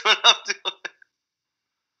 that's what I'm doing.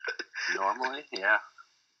 Normally, yeah.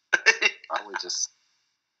 Probably just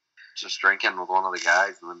drinking with one of the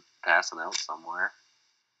guys and then passing out somewhere.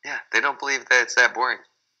 Yeah, they don't believe that it's that boring.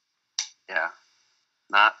 Yeah.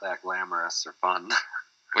 Not that glamorous or fun.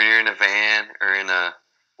 When you're in a van or in a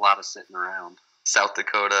lot of sitting around. South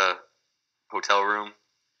Dakota hotel room.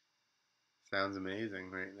 Sounds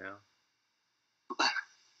amazing right now.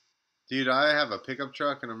 Dude, I have a pickup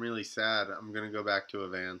truck and I'm really sad. I'm going to go back to a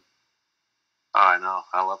van. Oh, I know.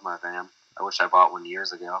 I love my van. I wish I bought one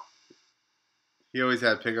years ago. He always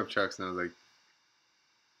had pickup trucks and I was like,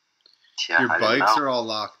 yeah, your bikes are all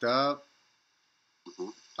locked up. Mm-hmm.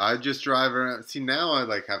 I just drive around. See, now I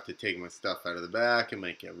like have to take my stuff out of the back. It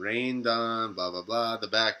might get rained on, blah, blah, blah. The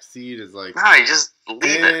back seat is like no, you just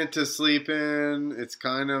leave it to sleep in. It's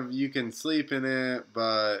kind of, you can sleep in it,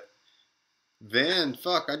 but van,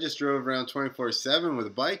 fuck, I just drove around 24/7 with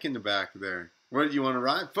a bike in the back there. What, do you want to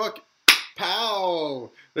ride? Fuck,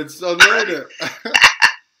 pow! Let's unload it.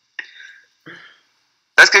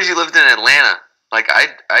 That's because you lived in Atlanta. Like,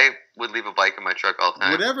 I would leave a bike in my truck all the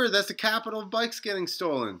time. Whatever, that's the capital of bikes getting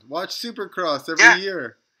stolen. Watch Supercross every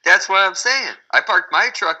year. That's what I'm saying. I parked my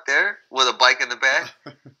truck there with a bike in the back,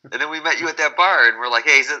 and then we met you at that bar, and we're like,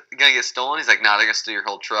 hey, is it going to get stolen? He's like, nah, they're going to steal your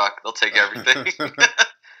whole truck. They'll take everything.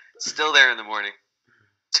 Still there in the morning.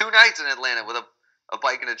 2 nights in Atlanta with a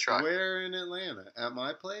bike and a truck. Where in Atlanta? At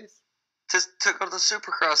my place? To go to the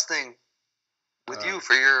Supercross thing with you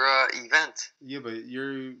for your event. Yeah, but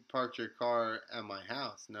you parked your car at my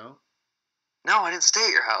house, no? No, I didn't stay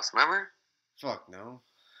at your house, remember? Fuck no.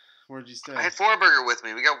 Where'd you stay? I had Forburger with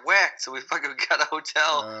me. We got whacked, so we fucking got a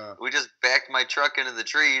hotel. We just backed my truck into the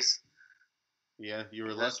trees. Yeah, you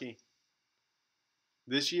were lucky.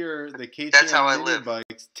 This year, the KTM That's how I mini live.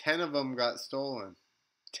 bikes, 10 of them got stolen.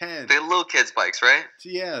 10. They're little kids' bikes, right?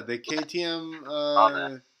 Yeah, the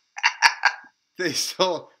KTM, they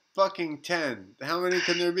stole fucking 10. How many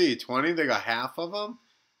can there be? 20? They got half of them?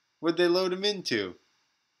 What'd they load them into?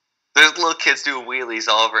 There's little kids doing wheelies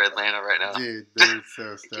all over Atlanta right now. Dude, they're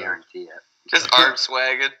so stoked. I guarantee it. Just arm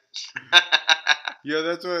swagging. Yeah,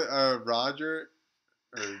 that's what Roger,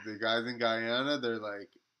 or the guys in Guyana, they're like,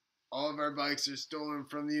 all of our bikes are stolen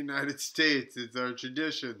from the United States. It's our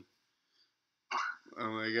tradition.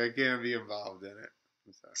 I'm like, I can't be involved in it.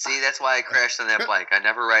 I'm sorry. See, that's why I crashed on that bike. I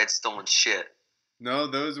never ride stolen shit. No,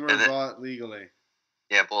 those were bought legally.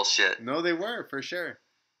 Yeah, bullshit. No, they were, for sure.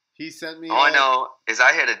 He sent me... All I know is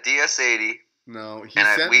I had a DS80. No, he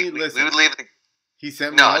sent me... Listen, we would leave the... He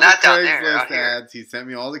sent me all the not down there, Craigslist out here. ads. He sent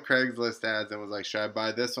me all the Craigslist ads and was like, should I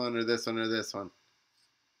buy this one or this one or this one?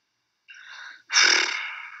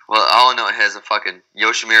 Well, all I know, it has a fucking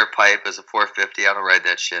Yoshimura pipe as a 450. I don't ride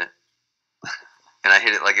that shit. And I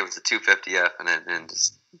hit it like it was a 250F, and then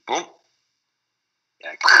just boom.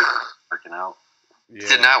 Yeah, it's working out. Yeah. It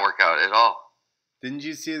did not work out at all. Didn't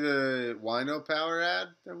you see the Wino Power ad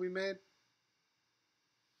that we made?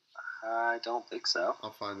 I don't think so.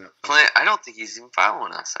 I'll find that. Clint, I don't think he's even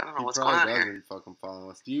following us. I don't know what's going on He here. doesn't fucking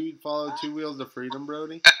follow us. Do you follow Two Wheels to Freedom,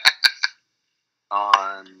 Brody?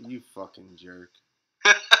 On You fucking jerk.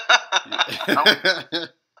 I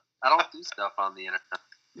don't do stuff on the internet.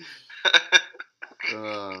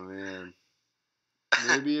 Oh, man.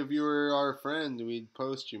 Maybe if you were our friend, we'd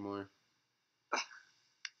post you more.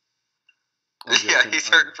 Yeah, he's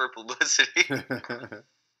hurting for publicity. We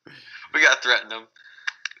gotta threaten him.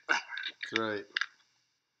 That's right.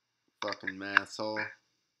 Fucking masshole.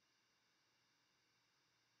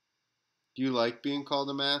 Do you like being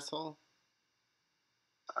called a masshole?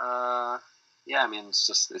 Yeah, I mean,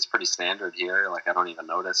 it's pretty standard here. Like, I don't even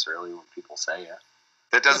notice really when people say it.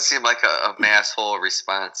 That doesn't seem like a masshole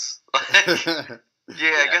response. I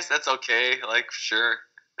guess that's okay. Like, sure.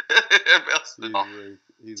 Everybody else,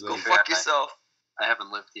 He's go like, fuck yourself. I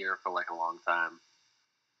haven't lived here for like a long time.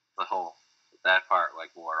 That part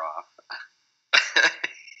like wore off.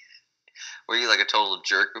 Were you like a total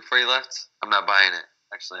jerk before you left? I'm not buying it.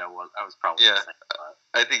 Actually, I was probably Yeah. the same, but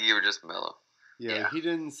I think you were just mellow. yeah, he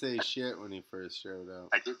didn't say shit when he first showed up.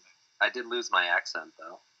 I did lose my accent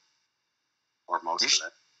though, or most of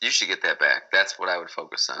it. You should get that back. That's what I would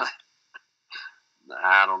focus on.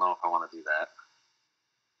 I don't know if I want to do that.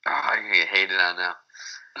 Oh, you're gonna get hated on now.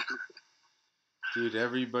 Dude,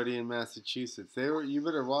 everybody in Massachusetts, you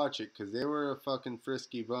better watch it, because they were a fucking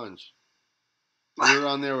frisky bunch. We were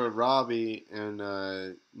on there with Robbie,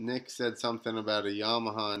 and Nick said something about a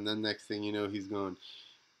Yamaha, and then next thing you know, he's going,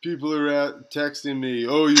 people are texting me,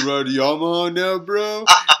 "Oh, you ride a Yamaha now, bro?"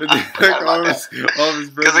 And then, like, all of his friends.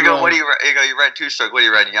 Because I go, "What do you ride?" You go, "You ride two-stroke. What do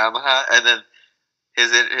you ride, Yamaha?" And then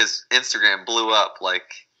his Instagram blew up.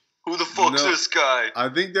 Like, who the fuck's this guy? I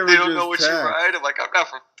think they don't just know what tagged. you ride. I'm like, I'm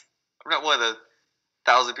not one of the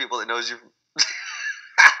 1,000 people that knows you.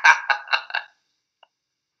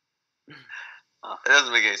 It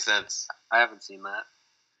doesn't make any sense. I haven't seen that.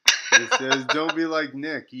 It says, "Don't be like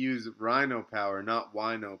Nick. Use Rhino power, not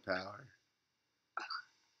Wino power."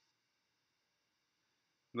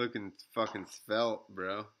 Looking fucking svelte,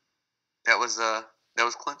 bro. That was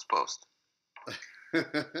Clint's post.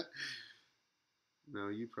 No,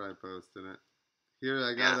 you probably posted it. Here,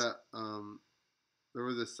 I got there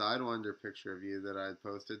was a Sidewinder picture of you that I had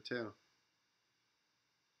posted too.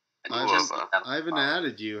 I even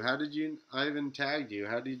added you. How did you? I even tagged you.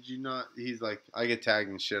 How did you not? He's like, I get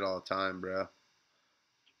tagged and shit all the time, bro.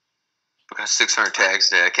 I got 600 tags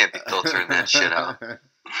today. I can't be filtering that shit out. I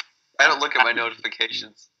don't look at my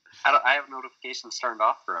notifications. I have notifications turned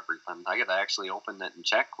off for everything. I gotta actually open it and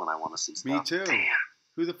check when I want to see stuff. Me too. Damn.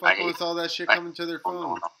 Who the fuck wants all that shit coming to their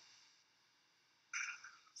phone?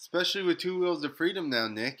 Especially with 2 wheels of freedom now,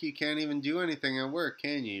 Nick. You can't even do anything at work,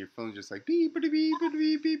 can you? Your phone's just like beep, beep, beep,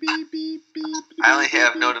 beep, beep, beep, beep, beep. I only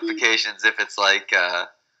have notifications if it's like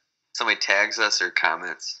somebody tags us or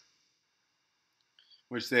comments.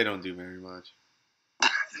 Which they don't do very much.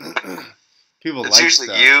 People it's like usually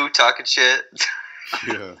stuff. you talking shit.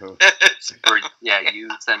 Or, you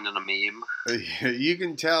sending a meme. You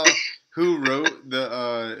can tell who wrote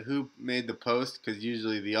who made the post, because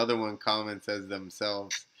usually the other one comments as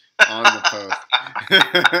themselves on the post.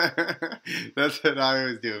 That's what I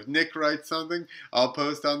always do. If Nick writes something, I'll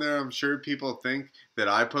post on there. I'm sure people think that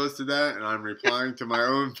I posted that, and I'm replying to my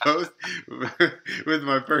own post with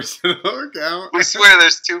my personal account. We swear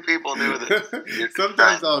there's 2 people doing this.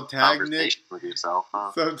 Sometimes I'll tag Nick. With yourself,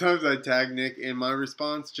 huh? Sometimes I tag Nick in my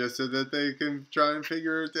response just so that they can try and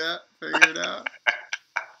figure it out.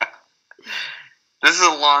 This is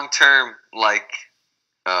a long-term,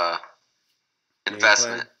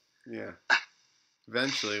 investment. Yeah.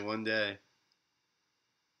 Eventually, one day,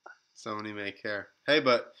 somebody may care. Hey,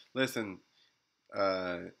 but listen,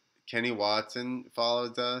 Kenny Watson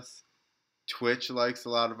follows us. Twitch likes a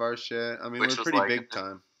lot of our shit. I mean, Twitch we're pretty big it.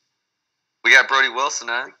 time. We got Brody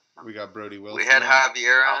Wilson on. We got Brody Wilson. We had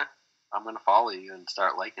Javier on. I'm gonna follow you and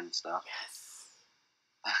start liking stuff.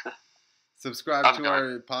 Yes. Subscribe to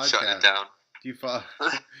our podcast. Shutting it down. Do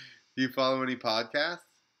you follow any podcasts?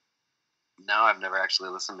 No, I've never actually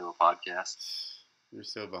listened to a podcast. You're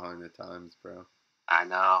so behind the times, bro. I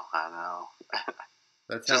know.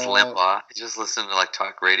 That's just how limp. Just listen to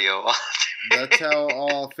talk radio. That's how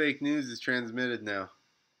all fake news is transmitted now.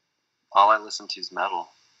 All I listen to is metal.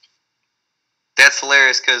 That's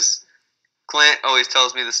hilarious because Clint always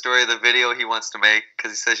tells me the story of the video he wants to make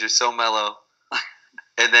because he says you're so mellow,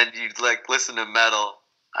 and then you listen to metal.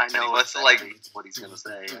 I know he wants to what he's gonna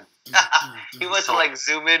say. He wants to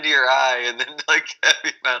zoom into your eye and then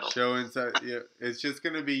heavy metal. Show inside. Yeah, it's just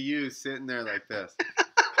gonna be you sitting there like this.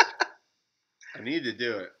 I need to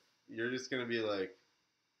do it. You're just gonna be like,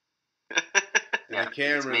 and the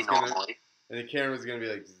camera's gonna be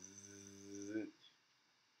like. Zzz.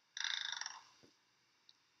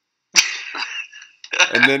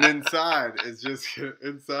 And then inside it's just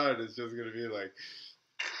gonna be like.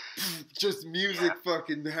 Just music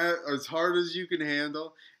fucking as hard as you can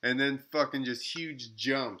handle, and then fucking just huge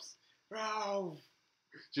jumps. Oh,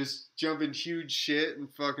 just jumping huge shit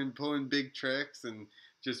and fucking pulling big tricks and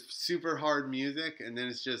just super hard music, and then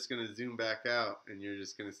it's just gonna zoom back out, and you're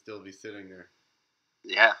just gonna still be sitting there.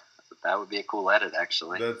 Yeah, that would be a cool edit,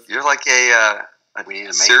 actually. You're like a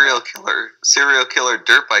serial killer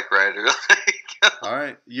dirt bike rider. All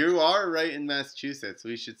right, you are right in Massachusetts.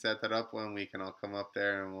 We should set that up one week, and I'll come up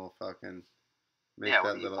there and we'll fucking make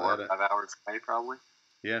that little edit. 5 hours away, probably.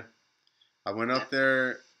 Yeah, I went up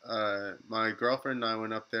there. My girlfriend and I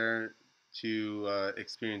went up there to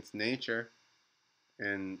experience nature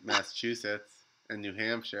in Massachusetts and New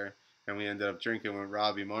Hampshire, and we ended up drinking with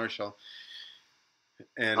Robbie Marshall.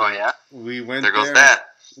 And we went there. There goes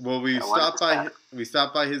that. Well, we stopped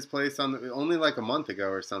by his place only like a month ago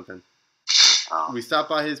or something. Oh. We stopped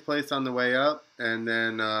by his place on the way up, and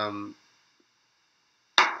then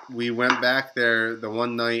we went back there the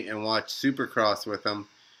one night and watched Supercross with him.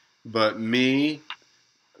 But me,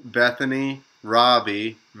 Bethany,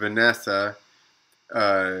 Robbie, Vanessa,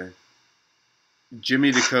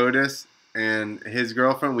 Jimmy Dakotas, and his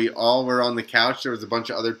girlfriend, we all were on the couch. There was a bunch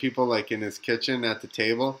of other people in his kitchen at the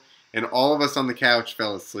table, and all of us on the couch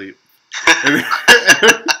fell asleep. and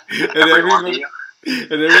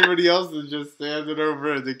And everybody else is just standing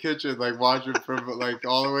over in the kitchen, like watching from like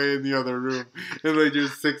all the way in the other room, and like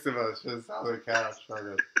just 6 of us just on the couch.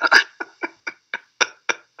 Fucking.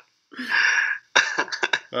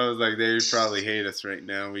 I was like, they probably hate us right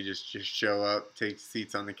now. We just show up, take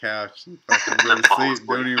seats on the couch, and fucking go to sleep.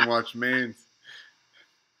 Don't even watch mains.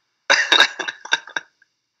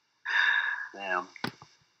 Damn.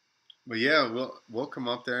 But yeah, we'll come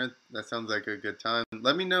up there. That sounds like a good time.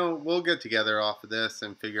 Let me know. We'll get together off of this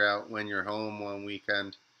and figure out when you're home one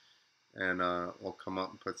weekend, and we'll come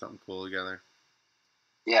up and put something cool together.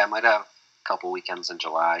 Yeah, I might have a couple weekends in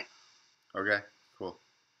July. Okay, cool.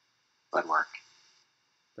 That'd work.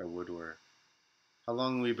 That would work. How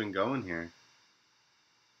long have we been going here?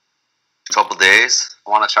 Couple days. I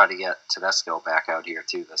want to try to get Tedesco back out here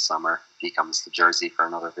too this summer if he comes to Jersey for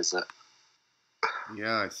another visit.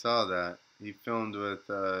 Yeah, I saw that. He filmed with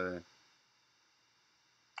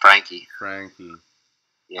Frankie.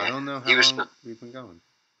 Yeah. I don't know how long we've been going.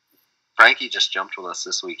 Frankie just jumped with us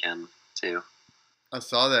this weekend too. I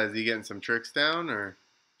saw that. Is he getting some tricks down or?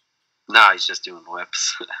 No, he's just doing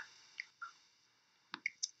whips.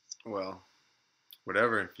 Well,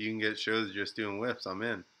 whatever. If you can get shows just doing whips, I'm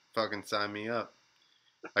in. Fucking sign me up.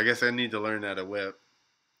 I guess I need to learn how to whip.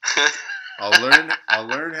 I'll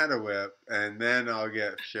learn how to whip, and then I'll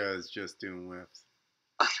get shows just doing whips.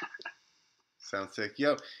 Sounds sick.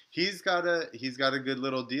 Yo, he's got a good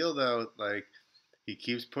little deal though. Like, he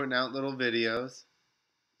keeps putting out little videos.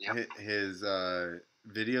 Yep. His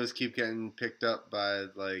videos keep getting picked up by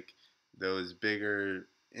like those bigger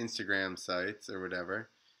Instagram sites or whatever.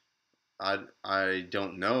 I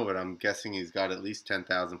don't know, but I'm guessing he's got at least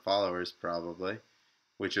 10,000 followers probably,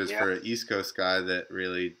 which is for an East Coast guy that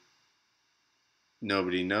really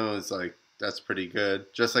nobody knows. Like, that's pretty good.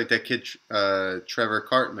 Just like that kid Trevor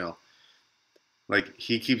Cartmill. Like,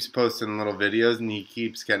 he keeps posting little videos and he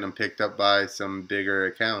keeps getting them picked up by some bigger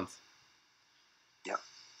accounts. Yep.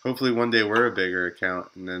 Hopefully one day we're a bigger account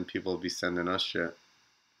and then people will be sending us shit.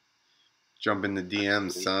 Jump in the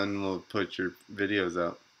DMs, son. We'll put your videos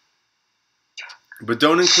up. But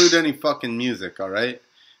don't include any fucking music, all right?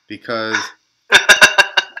 Because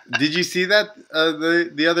did you see that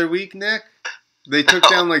the other week, Nick? They took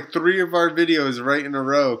down like 3 of our videos right in a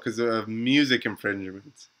row because of music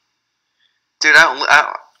infringements. Dude,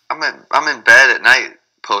 I'm in bed at night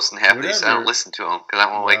posting half of these. I don't listen to them because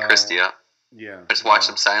I won't wake Christy up. Yeah. I just watch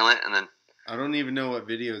them silent and then. I don't even know what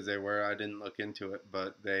videos they were. I didn't look into it,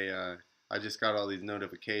 but they. I just got all these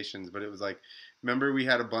notifications, but it was like, remember we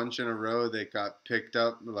had a bunch in a row that got picked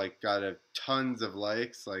up, like got tons of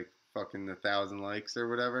likes, like fucking 1,000 likes or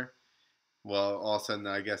whatever. Well, all of a sudden,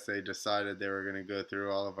 I guess they decided they were going to go through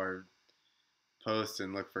all of our posts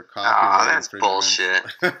and look for copyright. Oh, that's bullshit.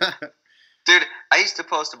 Dude, I used to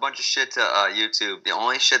post a bunch of shit to YouTube. The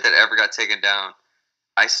only shit that ever got taken down,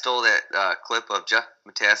 I stole that clip of Jeff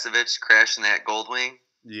Matasevich crashing that Goldwing.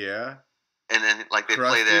 Yeah. And then, like, they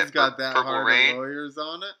Krusty's play that got that Purple Heart Rain. Of Lawyers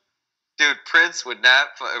on it. Dude, Prince would not,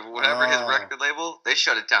 whatever his record label, they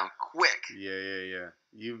shut it down quick. Yeah.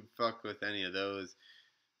 You fuck with any of those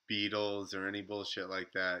Beatles or any bullshit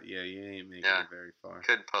like that, yeah, you ain't making it very far.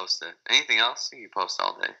 Couldn't post it. Anything else? You can post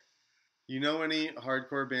all day. You know any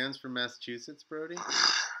hardcore bands from Massachusetts, Brody?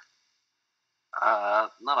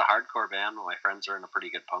 Not a hardcore band, but my friends are in a pretty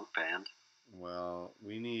good punk band. Well,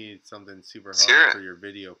 we need something super hard for your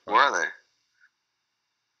video part. Where are they?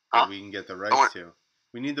 That we can get the rights to.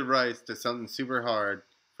 We need the rights to something super hard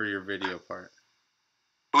for your video part.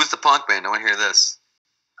 Who's the punk band? I want to hear this.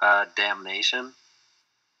 Damnation.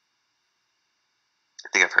 I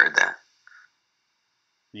think I've heard that.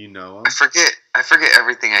 You know him? I forget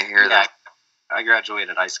everything I hear. That I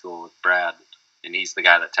graduated high school with Brad, and he's the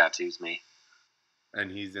guy that tattoos me.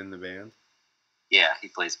 And he's in the band? Yeah, he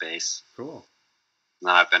plays bass. Cool. And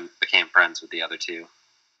then I became friends with the other 2.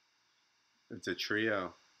 It's a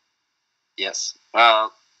trio. Yes.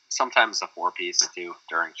 Sometimes a 4-piece too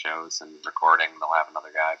during shows and recording. They'll have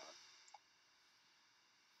another guy.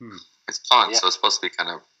 But... It's fun, so it's supposed to be kind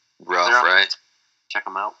of rough, right? Check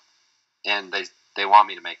them out. And they want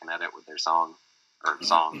me to make an edit with their song or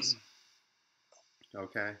songs.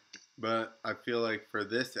 Okay. But I feel like for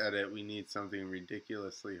this edit, we need something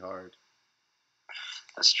ridiculously hard.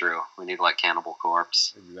 That's true. We need like Cannibal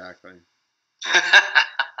Corpse. Exactly.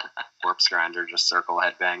 Corpse Grinder just circle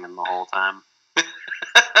headbanging the whole time.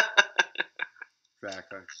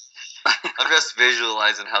 Exactly. I'm just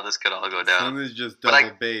visualizing how this could all go down. Some is just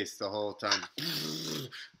double bass the whole time.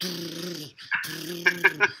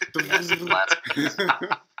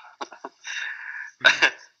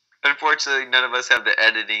 Unfortunately, none of us have the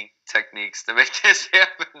editing techniques to make this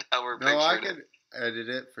happen. Now we're picturing it. edit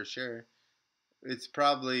it for sure. It's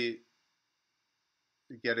probably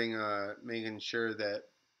making sure that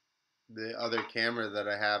the other camera that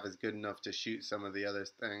I have is good enough to shoot some of the other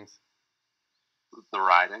things. The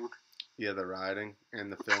riding. Yeah, the riding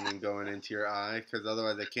and the filming going into your eye, because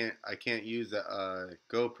otherwise I can't use a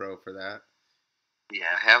GoPro for that.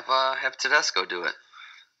 Yeah, have Tedesco do it.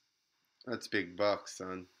 That's big bucks,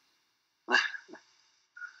 son.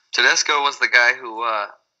 Tedesco was the guy who,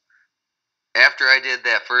 after I did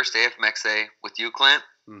that first AFMXA with you, Clint,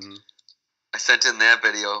 I sent in that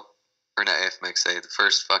video, or not AFMXA, the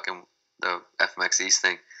first the FMX East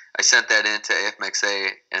thing. I sent that in to AFMXA,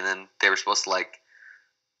 and then they were supposed to,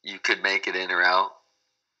 you could make it in or out.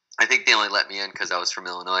 I think they only let me in because I was from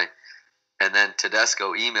Illinois. And then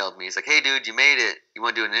Tedesco emailed me. He's like, hey, dude, you made it. You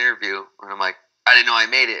want to do an interview? And I'm like, I didn't know I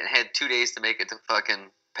made it. And I had 2 days to make it to fucking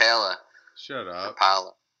Pala. Shut up.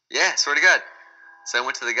 Pala. Yeah, swear to God. So I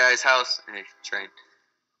went to the guy's house,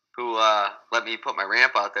 who let me put my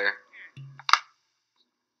ramp out there.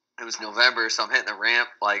 It was November, so I'm hitting the ramp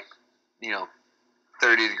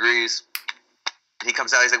 30 degrees. And he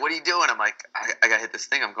comes out, he's like, what are you doing? I'm like, I got to hit this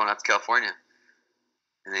thing. I'm going out to California.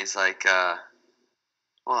 And he's like,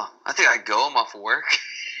 well, I think I go. I'm off of work.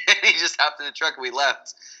 And he just hopped in the truck and we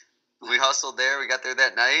left. We hustled there. We got there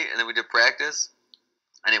that night, and then we did practice.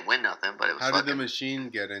 I didn't win nothing, but it was How did the machine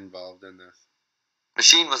get involved in this?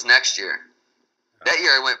 Machine was next year. That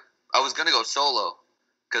year I was going to go solo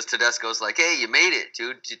because Tedesco's like, hey, you made it,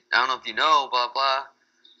 dude. I don't know if you know, blah, blah.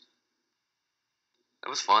 It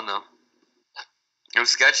was fun, though. It was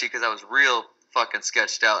sketchy because I was real fucking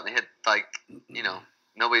sketched out, and they had,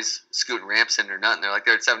 nobody's scooting ramps in or nothing. They're like,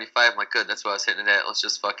 they're at 75. I'm like, good, that's what I was hitting it at. Let's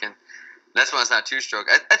just fucking... That's when I was on a two-stroke.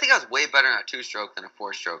 I think I was way better on a two-stroke than a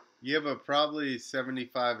four-stroke. Yeah, but probably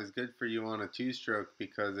 75 is good for you on a two-stroke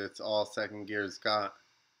because it's all second gear Scott.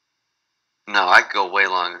 No, I could go way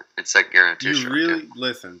long in second gear on a two-stroke. You really...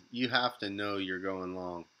 Listen, you have to know you're going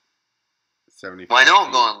long. 75. Well, I know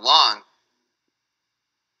I'm going long.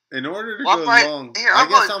 In order to go long,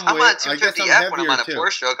 I'm on a 250F when I'm on a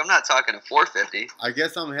four-stroke. I'm not talking a 450. I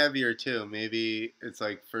guess I'm heavier too. Maybe it's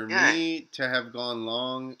like for me to have gone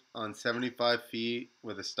long on 75 feet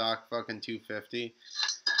with a stock fucking 250,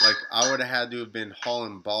 I would have had to have been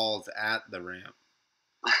hauling balls at the ramp.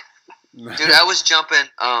 Dude, I was jumping.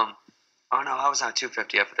 Oh no, I was on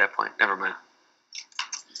 250F at that point. Never mind.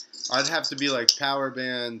 I'd have to be power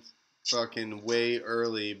band. Fucking way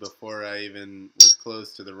early before I even was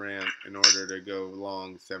close to the ramp in order to go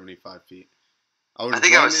long 75 feet. I would run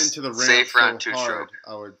into the ramp so hard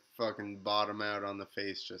I would fucking bottom out on the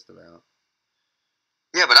face just about.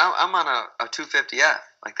 Yeah, but I'm on a 250F.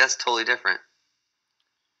 That's totally different.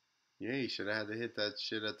 Yeah, you should have had to hit that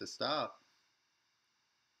shit at the stop.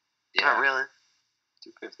 Yeah, not really.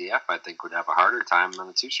 250F, I think, would have a harder time than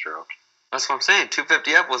a two-stroke. That's what I'm saying.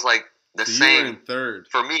 250F was the so same you were in third.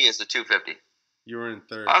 For me as a 250. You were in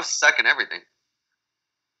third. I was second everything.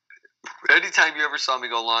 Anytime you ever saw me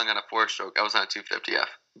go long on a four-stroke, I was on a 250F.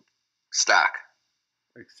 Stock.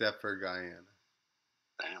 Except for Guyana.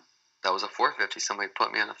 Damn. That was a 450. Somebody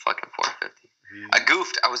put me on a fucking 450. I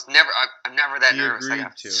goofed. I'm never that nervous. I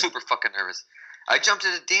got super fucking nervous. I jumped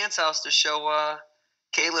at a dance house to show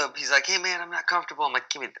Caleb. He's like, hey man, I'm not comfortable. I'm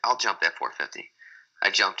like, I'll jump that 450. I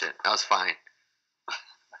jumped it. I was fine.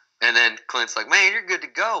 And then Clint's like, man, you're good to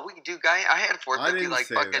go. We can do guy. I had a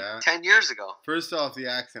 450 fucking 10 years ago. First off, the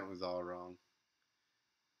accent was all wrong.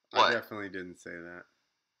 What? I definitely didn't say that.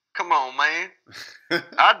 Come on, man.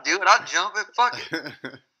 I'll do it. I'll jump it. Fuck it.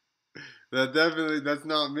 That's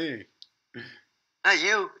not me. Not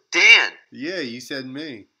you. Dan. Yeah, you said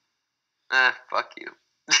me. Fuck you.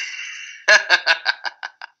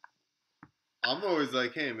 I'm always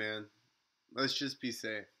like, hey man, let's just be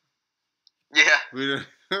safe. Yeah. We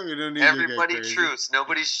don't need everybody to get crazy. Truce.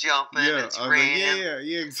 Nobody's jumping. Yeah, it's raining. Like,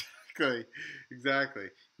 yeah, exactly.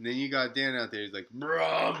 And then you got Dan out there. He's like,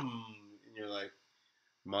 brum, and you're like,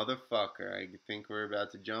 motherfucker, I think we're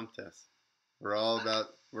about to jump this. We're all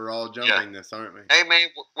jumping this, aren't we? Hey man,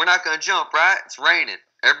 we're not gonna jump, right? It's raining.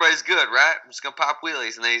 Everybody's good, right? I'm just gonna pop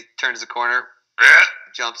wheelies, and then he turns the corner,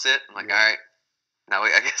 jumps it. I'm like, all right, now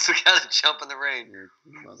I guess we gotta jump in the rain. You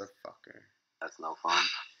motherfucker. That's no fun.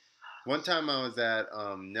 One time I was at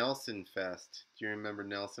Nelson Fest. Do you remember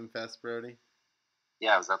Nelson Fest, Brody?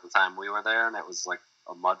 Yeah, it was at the time we were there, and it was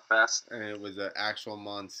a mud fest. And it was an actual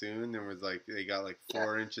monsoon. There was they got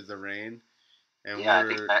 4 inches of rain. And I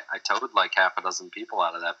think I towed half a dozen people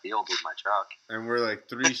out of that field with my truck. And we're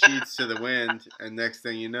 3 sheets to the wind, and next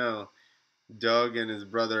thing you know, Doug and his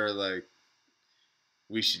brother are like,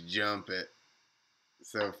 we should jump it.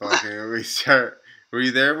 So fucking Were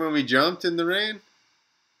you there when we jumped in the rain?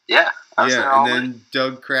 Yeah. I was there Yeah, all and night. then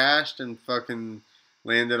Doug crashed and fucking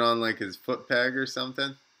landed on like his foot peg or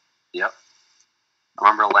something. Yep. I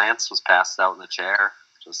remember Lance was passed out in the chair.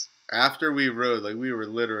 Just After we rode, like we were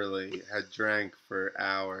literally had drank for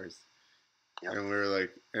hours. Yep. And we were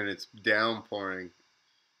like, and it's downpouring.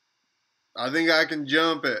 I think I can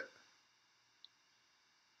jump it.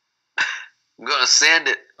 I'm gonna sand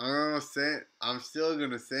it. I'm still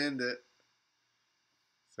gonna sand it.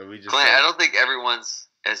 So we just. Clint, I don't think everyone's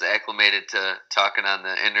as acclimated to talking on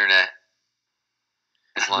the internet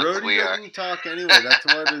as long as Brody we are. doesn't talk anyway.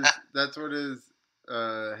 That's what his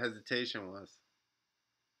hesitation was.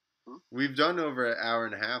 We've done over an hour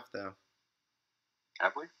and a half though.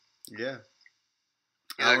 have we? Yeah.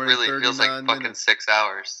 You know, it really feels like 39 fucking minutes. 6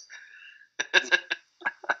 hours.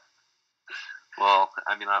 Well,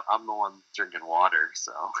 I mean, I'm the one drinking water,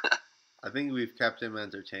 so I think we've kept him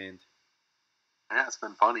entertained. yeah, it's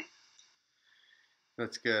been funny.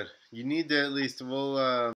 That's good. You need to at least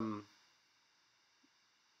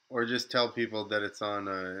or just tell people that it's on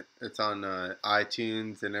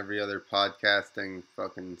iTunes and every other podcasting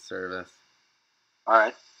fucking service. All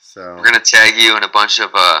right. So We're gonna tag you in a bunch of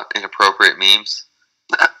inappropriate memes.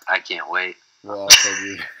 I can't wait. we'll also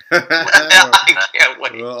do I can't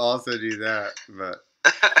wait. we'll also do that. But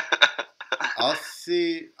I'll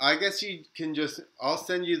see. I guess you can just. I'll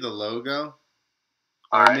send you the logo.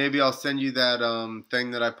 All Or right. maybe I'll send you that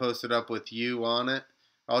thing that I posted up with you on it.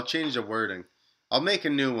 I'll change the wording. I'll make a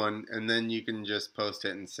new one, and then you can just post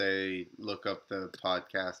it and say, look up the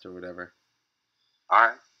podcast or whatever. All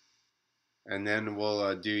right. And then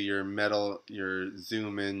we'll do your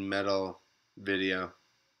zoom in metal video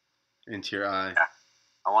into your eye. Yeah.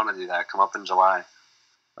 I want to do that. Come up in July.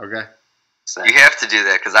 Okay? Say. You have to do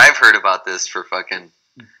that because I've heard about this for fucking.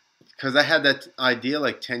 Because I had that idea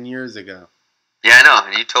like 10 years ago. Yeah, I know.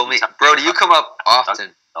 And you told me, bro, do you come up often?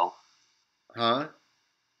 Huh?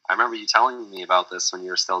 I remember you telling me about this when you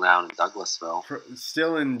were still down in Douglasville.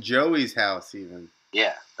 Still in Joey's house, even.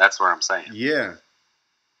 Yeah, that's where I'm saying. Yeah.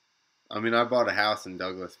 I mean, I bought a house in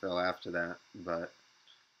Douglasville after that, but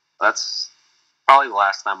That's probably the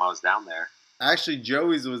last time I was down there. actually,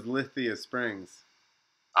 Joey's was Lithia Springs.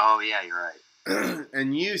 Oh, yeah, you're right.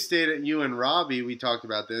 And you and Robbie, we talked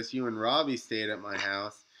about this, you and Robbie stayed at my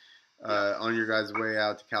house on your guys' way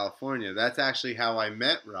out to California. That's actually how I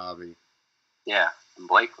met Robbie. Yeah, and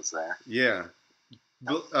Blake was there. Yeah.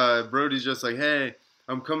 Brody's just like, hey,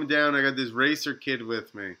 I'm coming down. I got this racer kid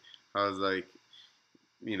with me. I was like,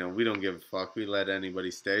 we don't give a fuck. We let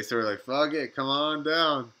anybody stay. So we're like, fuck it, come on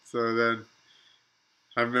down. So then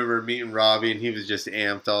I remember meeting Robbie, and he was just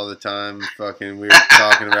amped all the time. Fucking, we were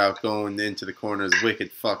talking about going into the corners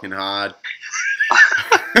wicked fucking hard.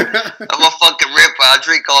 I'm a fucking rip. I'll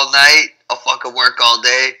drink all night. I'll fucking work all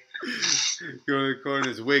day. Go to the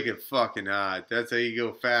corners wicked fucking hard. That's how you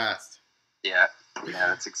go fast. Yeah,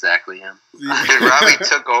 that's exactly him. And Robbie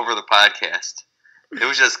took over the podcast. It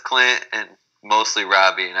was just Clint and mostly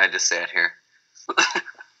Robbie, and I just sat here. I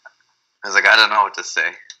was like, I don't know what to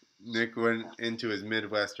say. Nick went into his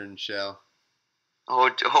Midwestern shell.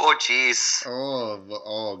 Oh, jeez.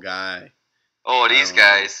 Oh, guy. Oh, these I don't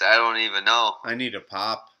guys. I don't even know. I need a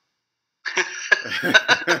pop. You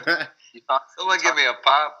talk, Someone give me a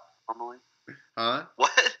pop. normally. Huh?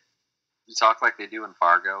 What? You talk like they do in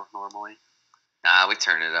Fargo normally Nah, we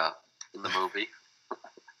turn it up. in the movie.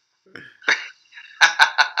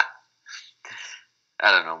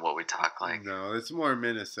 I don't know what we talk like. No, it's more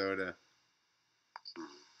Minnesota.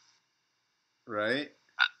 Right?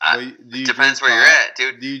 Do you Depends drink where you're pop? at,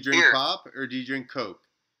 dude. Do you drink Here. pop or do you drink Coke?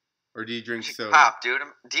 Or do you drink soda? Pop, dude.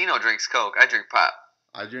 Dino drinks Coke. I drink pop.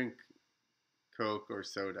 I drink Coke or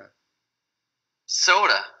soda.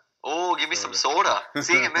 Soda. Oh, give me some soda.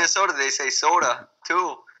 See, in Minnesota, they say soda,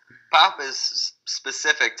 too. Pop is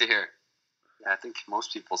specific to here. Yeah, I think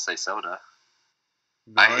most people say soda.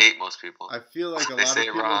 No, I hate most people. I feel like a They lot of say it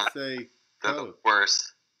people wrong. say They're the Coke.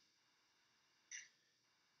 worst.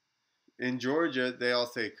 In Georgia, they all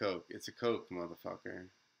say Coke. It's a Coke, motherfucker.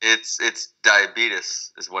 It's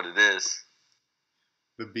diabetes is what it is.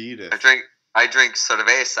 The Beatus. I drink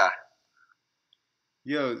cerveza.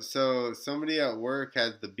 Yo, so somebody at work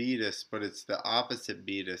has the Beatus, but it's the opposite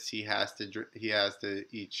Beatus. He has to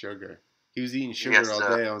eat sugar. He was eating sugar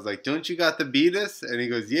all day. I was like, "Don't you got the Beatus?" And he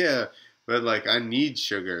goes, "Yeah, but like I need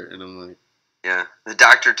sugar." And I'm like, Yeah, the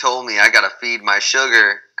doctor told me I gotta feed my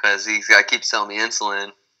sugar because he's got to keep selling me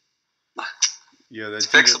insulin. "Yeah, It's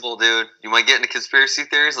that's fixable, dude. You want to get into conspiracy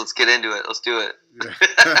theories? Let's get into it. Let's do it.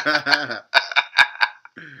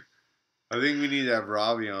 I think we need to have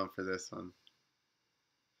Robbie on for this one.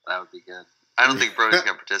 That would be good. I don't think Brody's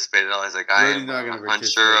gonna participate at all. He's like, Brody's not gonna I'm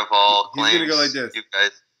participate. unsure of all He's claims. gonna go like this. You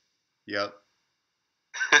guys. Yep.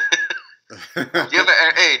 Do you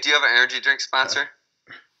have an energy drink sponsor?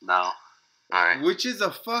 No. All right. Which is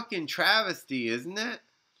a fucking travesty, isn't it?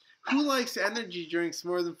 Who likes energy drinks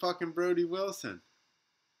more than fucking Brody Wilson?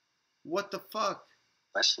 What the fuck?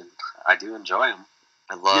 Question. I do enjoy them.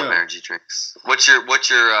 I love energy drinks. What's your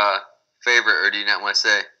favorite, or do you not want to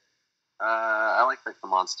say? I like the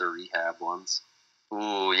Monster Rehab ones.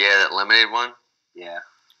 Ooh, yeah, that lemonade one. Yeah.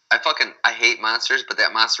 I hate Monsters, but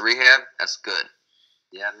that Monster Rehab, that's good.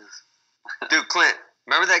 Yeah, it is. Dude, Clint,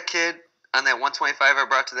 remember that kid on that 125 I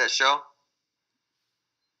brought to that show?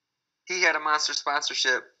 He had a Monster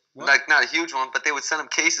sponsorship. What? Like, not a huge one, but they would send him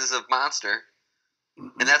cases of Monster.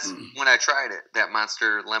 And that's when I tried it, that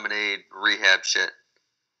Monster lemonade rehab shit.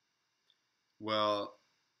 Well,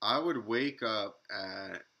 I would wake up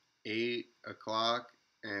at 8 o'clock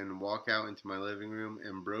and walk out into my living room,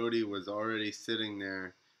 and Brody was already sitting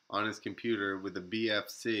there on his computer with a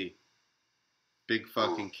BFC. Big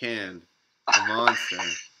fucking can. A Monster.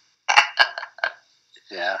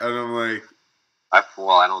 Yeah. And I'm like... I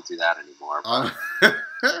don't do that anymore. But.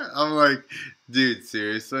 I'm like, dude,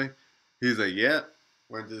 seriously? He's like, yeah.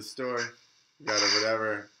 Went to the store, got a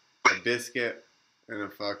whatever, a biscuit, and a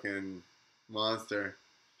fucking Monster.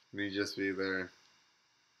 And he'd just be there.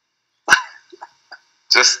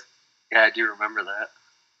 Yeah, I do remember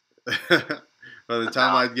that. By the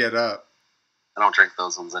time I'd get up. I don't drink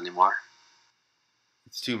those ones anymore.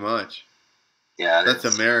 It's too much. Yeah, that's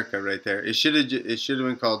America right there. It should have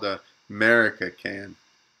been called the America can.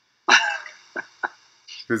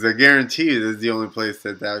 Because I guarantee you, this is the only place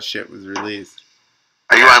that shit was released.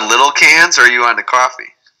 Are you on little cans or are you on the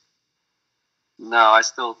coffee? No, I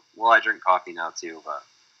drink coffee now too, but.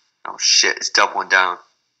 Oh shit, it's doubling down.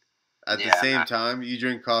 At the same time, you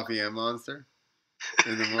drink coffee and Monster?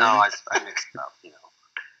 In the morning? No, I mix it up,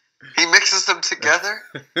 He mixes them together?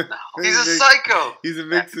 No. He's a psycho. He's a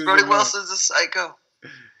mixer. Brody Wilson's a psycho.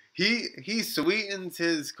 He sweetens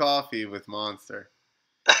his coffee with Monster.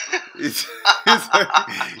 He's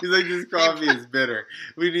like, this coffee is bitter.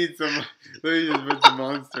 We need some. Let me just put some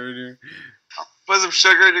Monster in here. Put some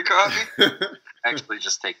sugar in your coffee? I actually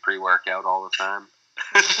just take pre-workout all the time.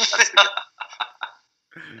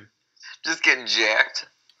 Just getting jacked.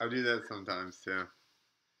 I do that sometimes too.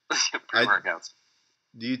 Pre-workouts.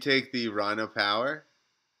 Do you take the Rhino Power?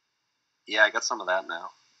 Yeah, I got some of that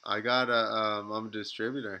now. I got I'm a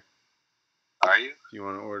distributor. Are you? If you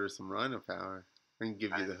want to order some Rhino Power, I can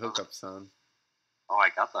give you the hookup, son. Oh, I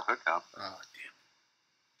got the hookup. Oh,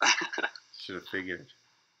 damn. Should have figured.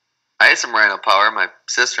 I had some Rhino Power. My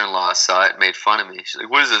sister-in-law saw it and made fun of me. She's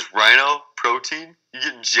like, what is this, Rhino protein? You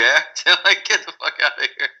getting jacked? I'm like, get the fuck out of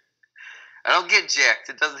here. I don't get jacked.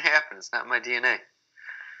 It doesn't happen. It's not my DNA.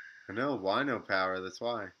 I know, Rhino Power, that's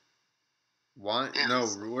why. Yeah, no,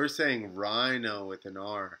 we're saying Rhino with an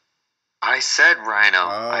R. I said Rhino.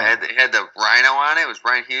 Oh. I had the Rhino on it. It was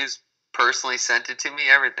Brian Hughes personally sent it to me,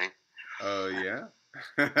 everything. Oh, yeah?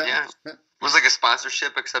 Yeah. It was like a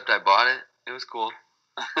sponsorship, except I bought it. It was cool.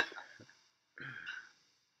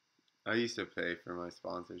 I used to pay for my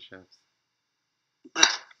sponsorships.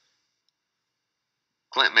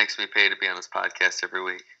 Clint makes me pay to be on his podcast every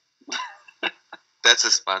week. That's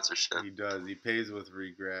a sponsorship. He does. He pays with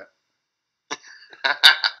regret.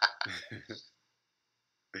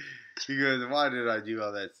 He goes, why did I do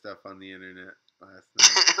all that stuff on the internet last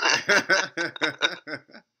night?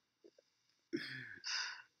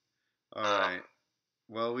 All right.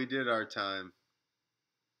 Well, we did our time.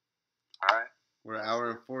 All right. We're an hour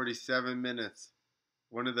and 47 minutes.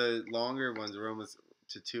 One of the longer ones, we're almost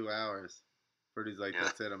to 2 hours. Brody's like,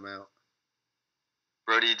 that's it, I'm out.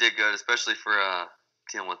 Brody, you did good, especially for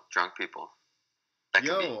dealing with drunk people.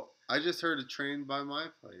 Yo, I just heard a train by my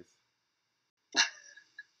place.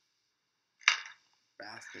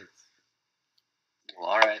 Bastards. Well,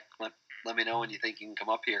 all right. Let me know when you think you can come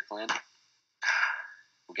up here, Clint.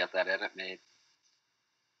 We'll get that edit made.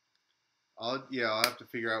 I'll have to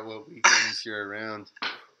figure out what weekends you're around.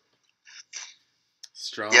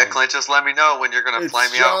 Strong. Yeah, Clint, just let me know when you're going to fly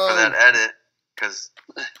me out for that edit. Because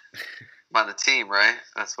I'm on the team, right?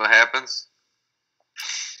 That's what happens.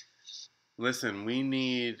 Listen, we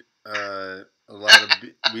need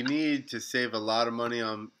we need to save a lot of money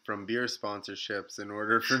from beer sponsorships in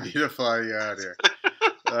order for me to fly you out here.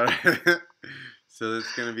 So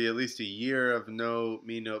it's going to be at least a year of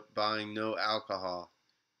buying no alcohol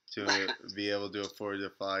to be able to afford to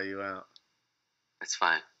fly you out. It's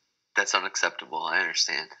fine. That's unacceptable. I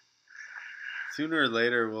understand. Sooner or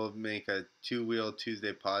later, we'll make a 2 Wheel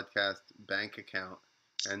Tuesday podcast bank account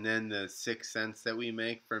And then the 6 cents that we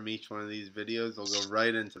make from each one of these videos will go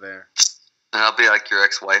right into there. And I'll be like your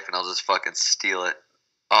ex-wife, and I'll just fucking steal it,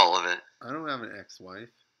 all of it. I don't have an ex-wife.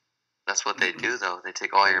 That's what they do, though. They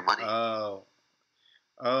take all your money. Oh,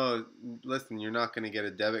 listen, you're not going to get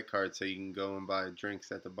a debit card so you can go and buy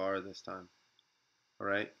drinks at the bar this time. All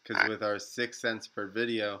right? Because with our 6 cents per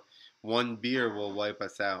video, 1 beer will wipe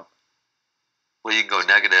us out. Well, you can go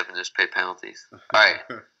negative and just pay penalties. All right.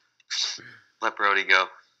 Let Brody go.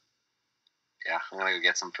 Yeah, I'm going to go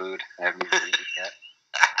get some food. I haven't even eaten yet.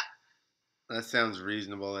 That sounds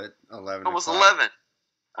reasonable at 11 Almost o'clock. 11.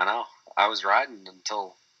 I know. I was riding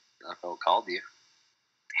until I called you.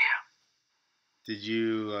 Did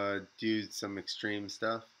you do some extreme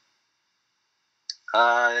stuff?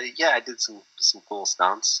 Yeah, I did some cool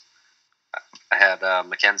stunts. I had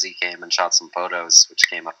Mackenzie came and shot some photos, which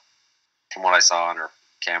came up from what I saw on her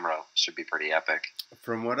camera. Should be pretty epic.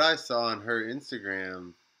 From what I saw on her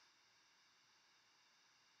Instagram.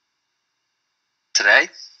 Today?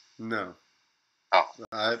 No. Oh.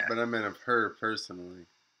 Okay. But I meant of her personally.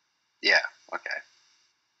 Yeah, okay.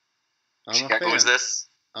 I'm a fan. Who is this?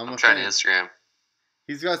 I'm trying to Instagram.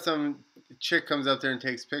 He's got some chick comes up there and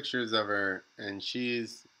takes pictures of her, and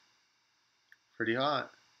she's pretty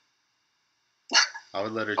hot. I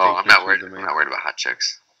would let her take I'm pictures not worried. of me. I'm not worried about hot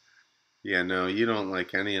chicks. Yeah, no, you don't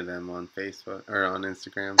like any of them on Facebook or on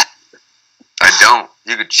Instagram. I don't.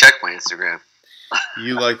 You could check my Instagram.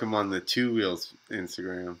 You like them on the Two Wheels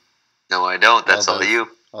Instagram. No, I don't. That's all you.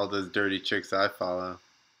 All those dirty chicks I follow.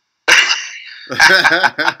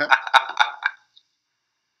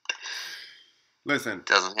 Listen.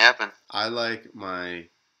 Doesn't happen. I like my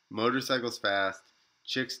motorcycles fast,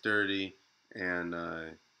 chicks dirty, and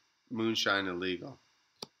moonshine illegal.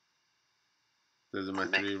 Those are my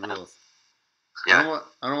 3 rules. Yeah.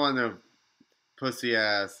 I don't want no pussy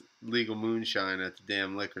ass legal moonshine at the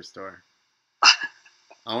damn liquor store.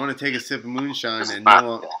 I want to take a sip of moonshine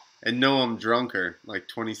and know I'm drunker like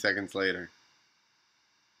 20 seconds later.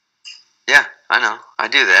 Yeah, I know. I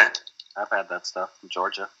do that. I've had that stuff from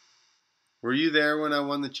Georgia. Were you there when I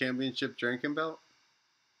won the championship drinking belt?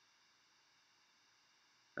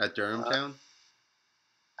 At Durham Town?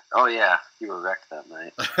 Oh, yeah. You were wrecked that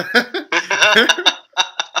night.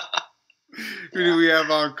 Who do we have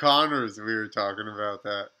on Connors? We were talking about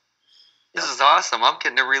that. This is awesome. I'm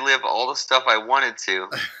getting to relive all the stuff I wanted to,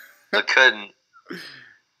 but couldn't.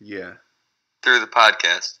 Yeah. Through the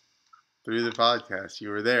podcast. Through the podcast. You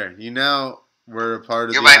were there. You now were a part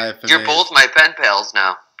of the IFMA. You're both my pen pals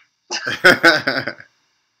now.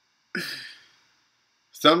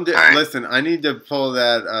 Someday, right. Listen, I need to pull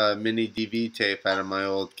that mini DV tape out of my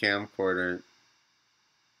old camcorder.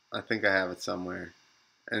 I think I have it somewhere.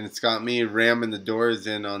 And it's got me ramming the doors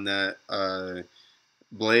in on that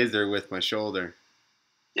Blazer with my shoulder.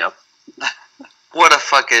 Yep. What a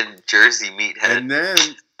fucking Jersey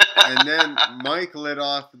meathead. And then Mike lit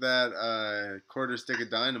off that quarter stick of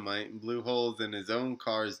dynamite and blew holes in his own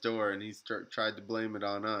car's door, and he tried to blame it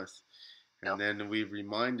on us. And then we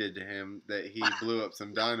reminded him that he blew up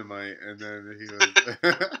some dynamite, and then he was...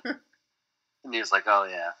 And he was like, oh,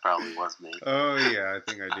 yeah, probably was me. Oh, yeah, I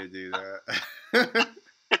think I did do that.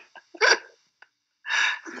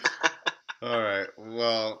 All right,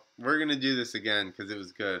 well, we're going to do this again because it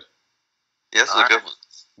was good. Yes, it was a good one.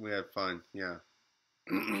 We had fun, yeah.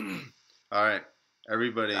 All right,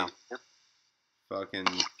 everybody, fucking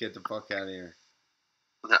get the fuck out of here.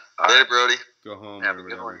 Later, Brody. Go home Have or a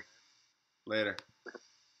good whatever. one. Later.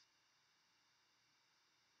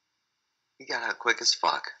 He got out quick as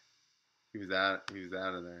fuck. He was out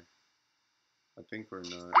of there. I think we're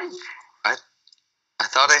not. I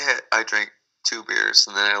thought I drank 2 beers,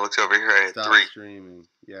 and then I looked over here, I had Stop 3. streaming.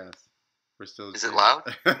 Yes. We're still Is it loud?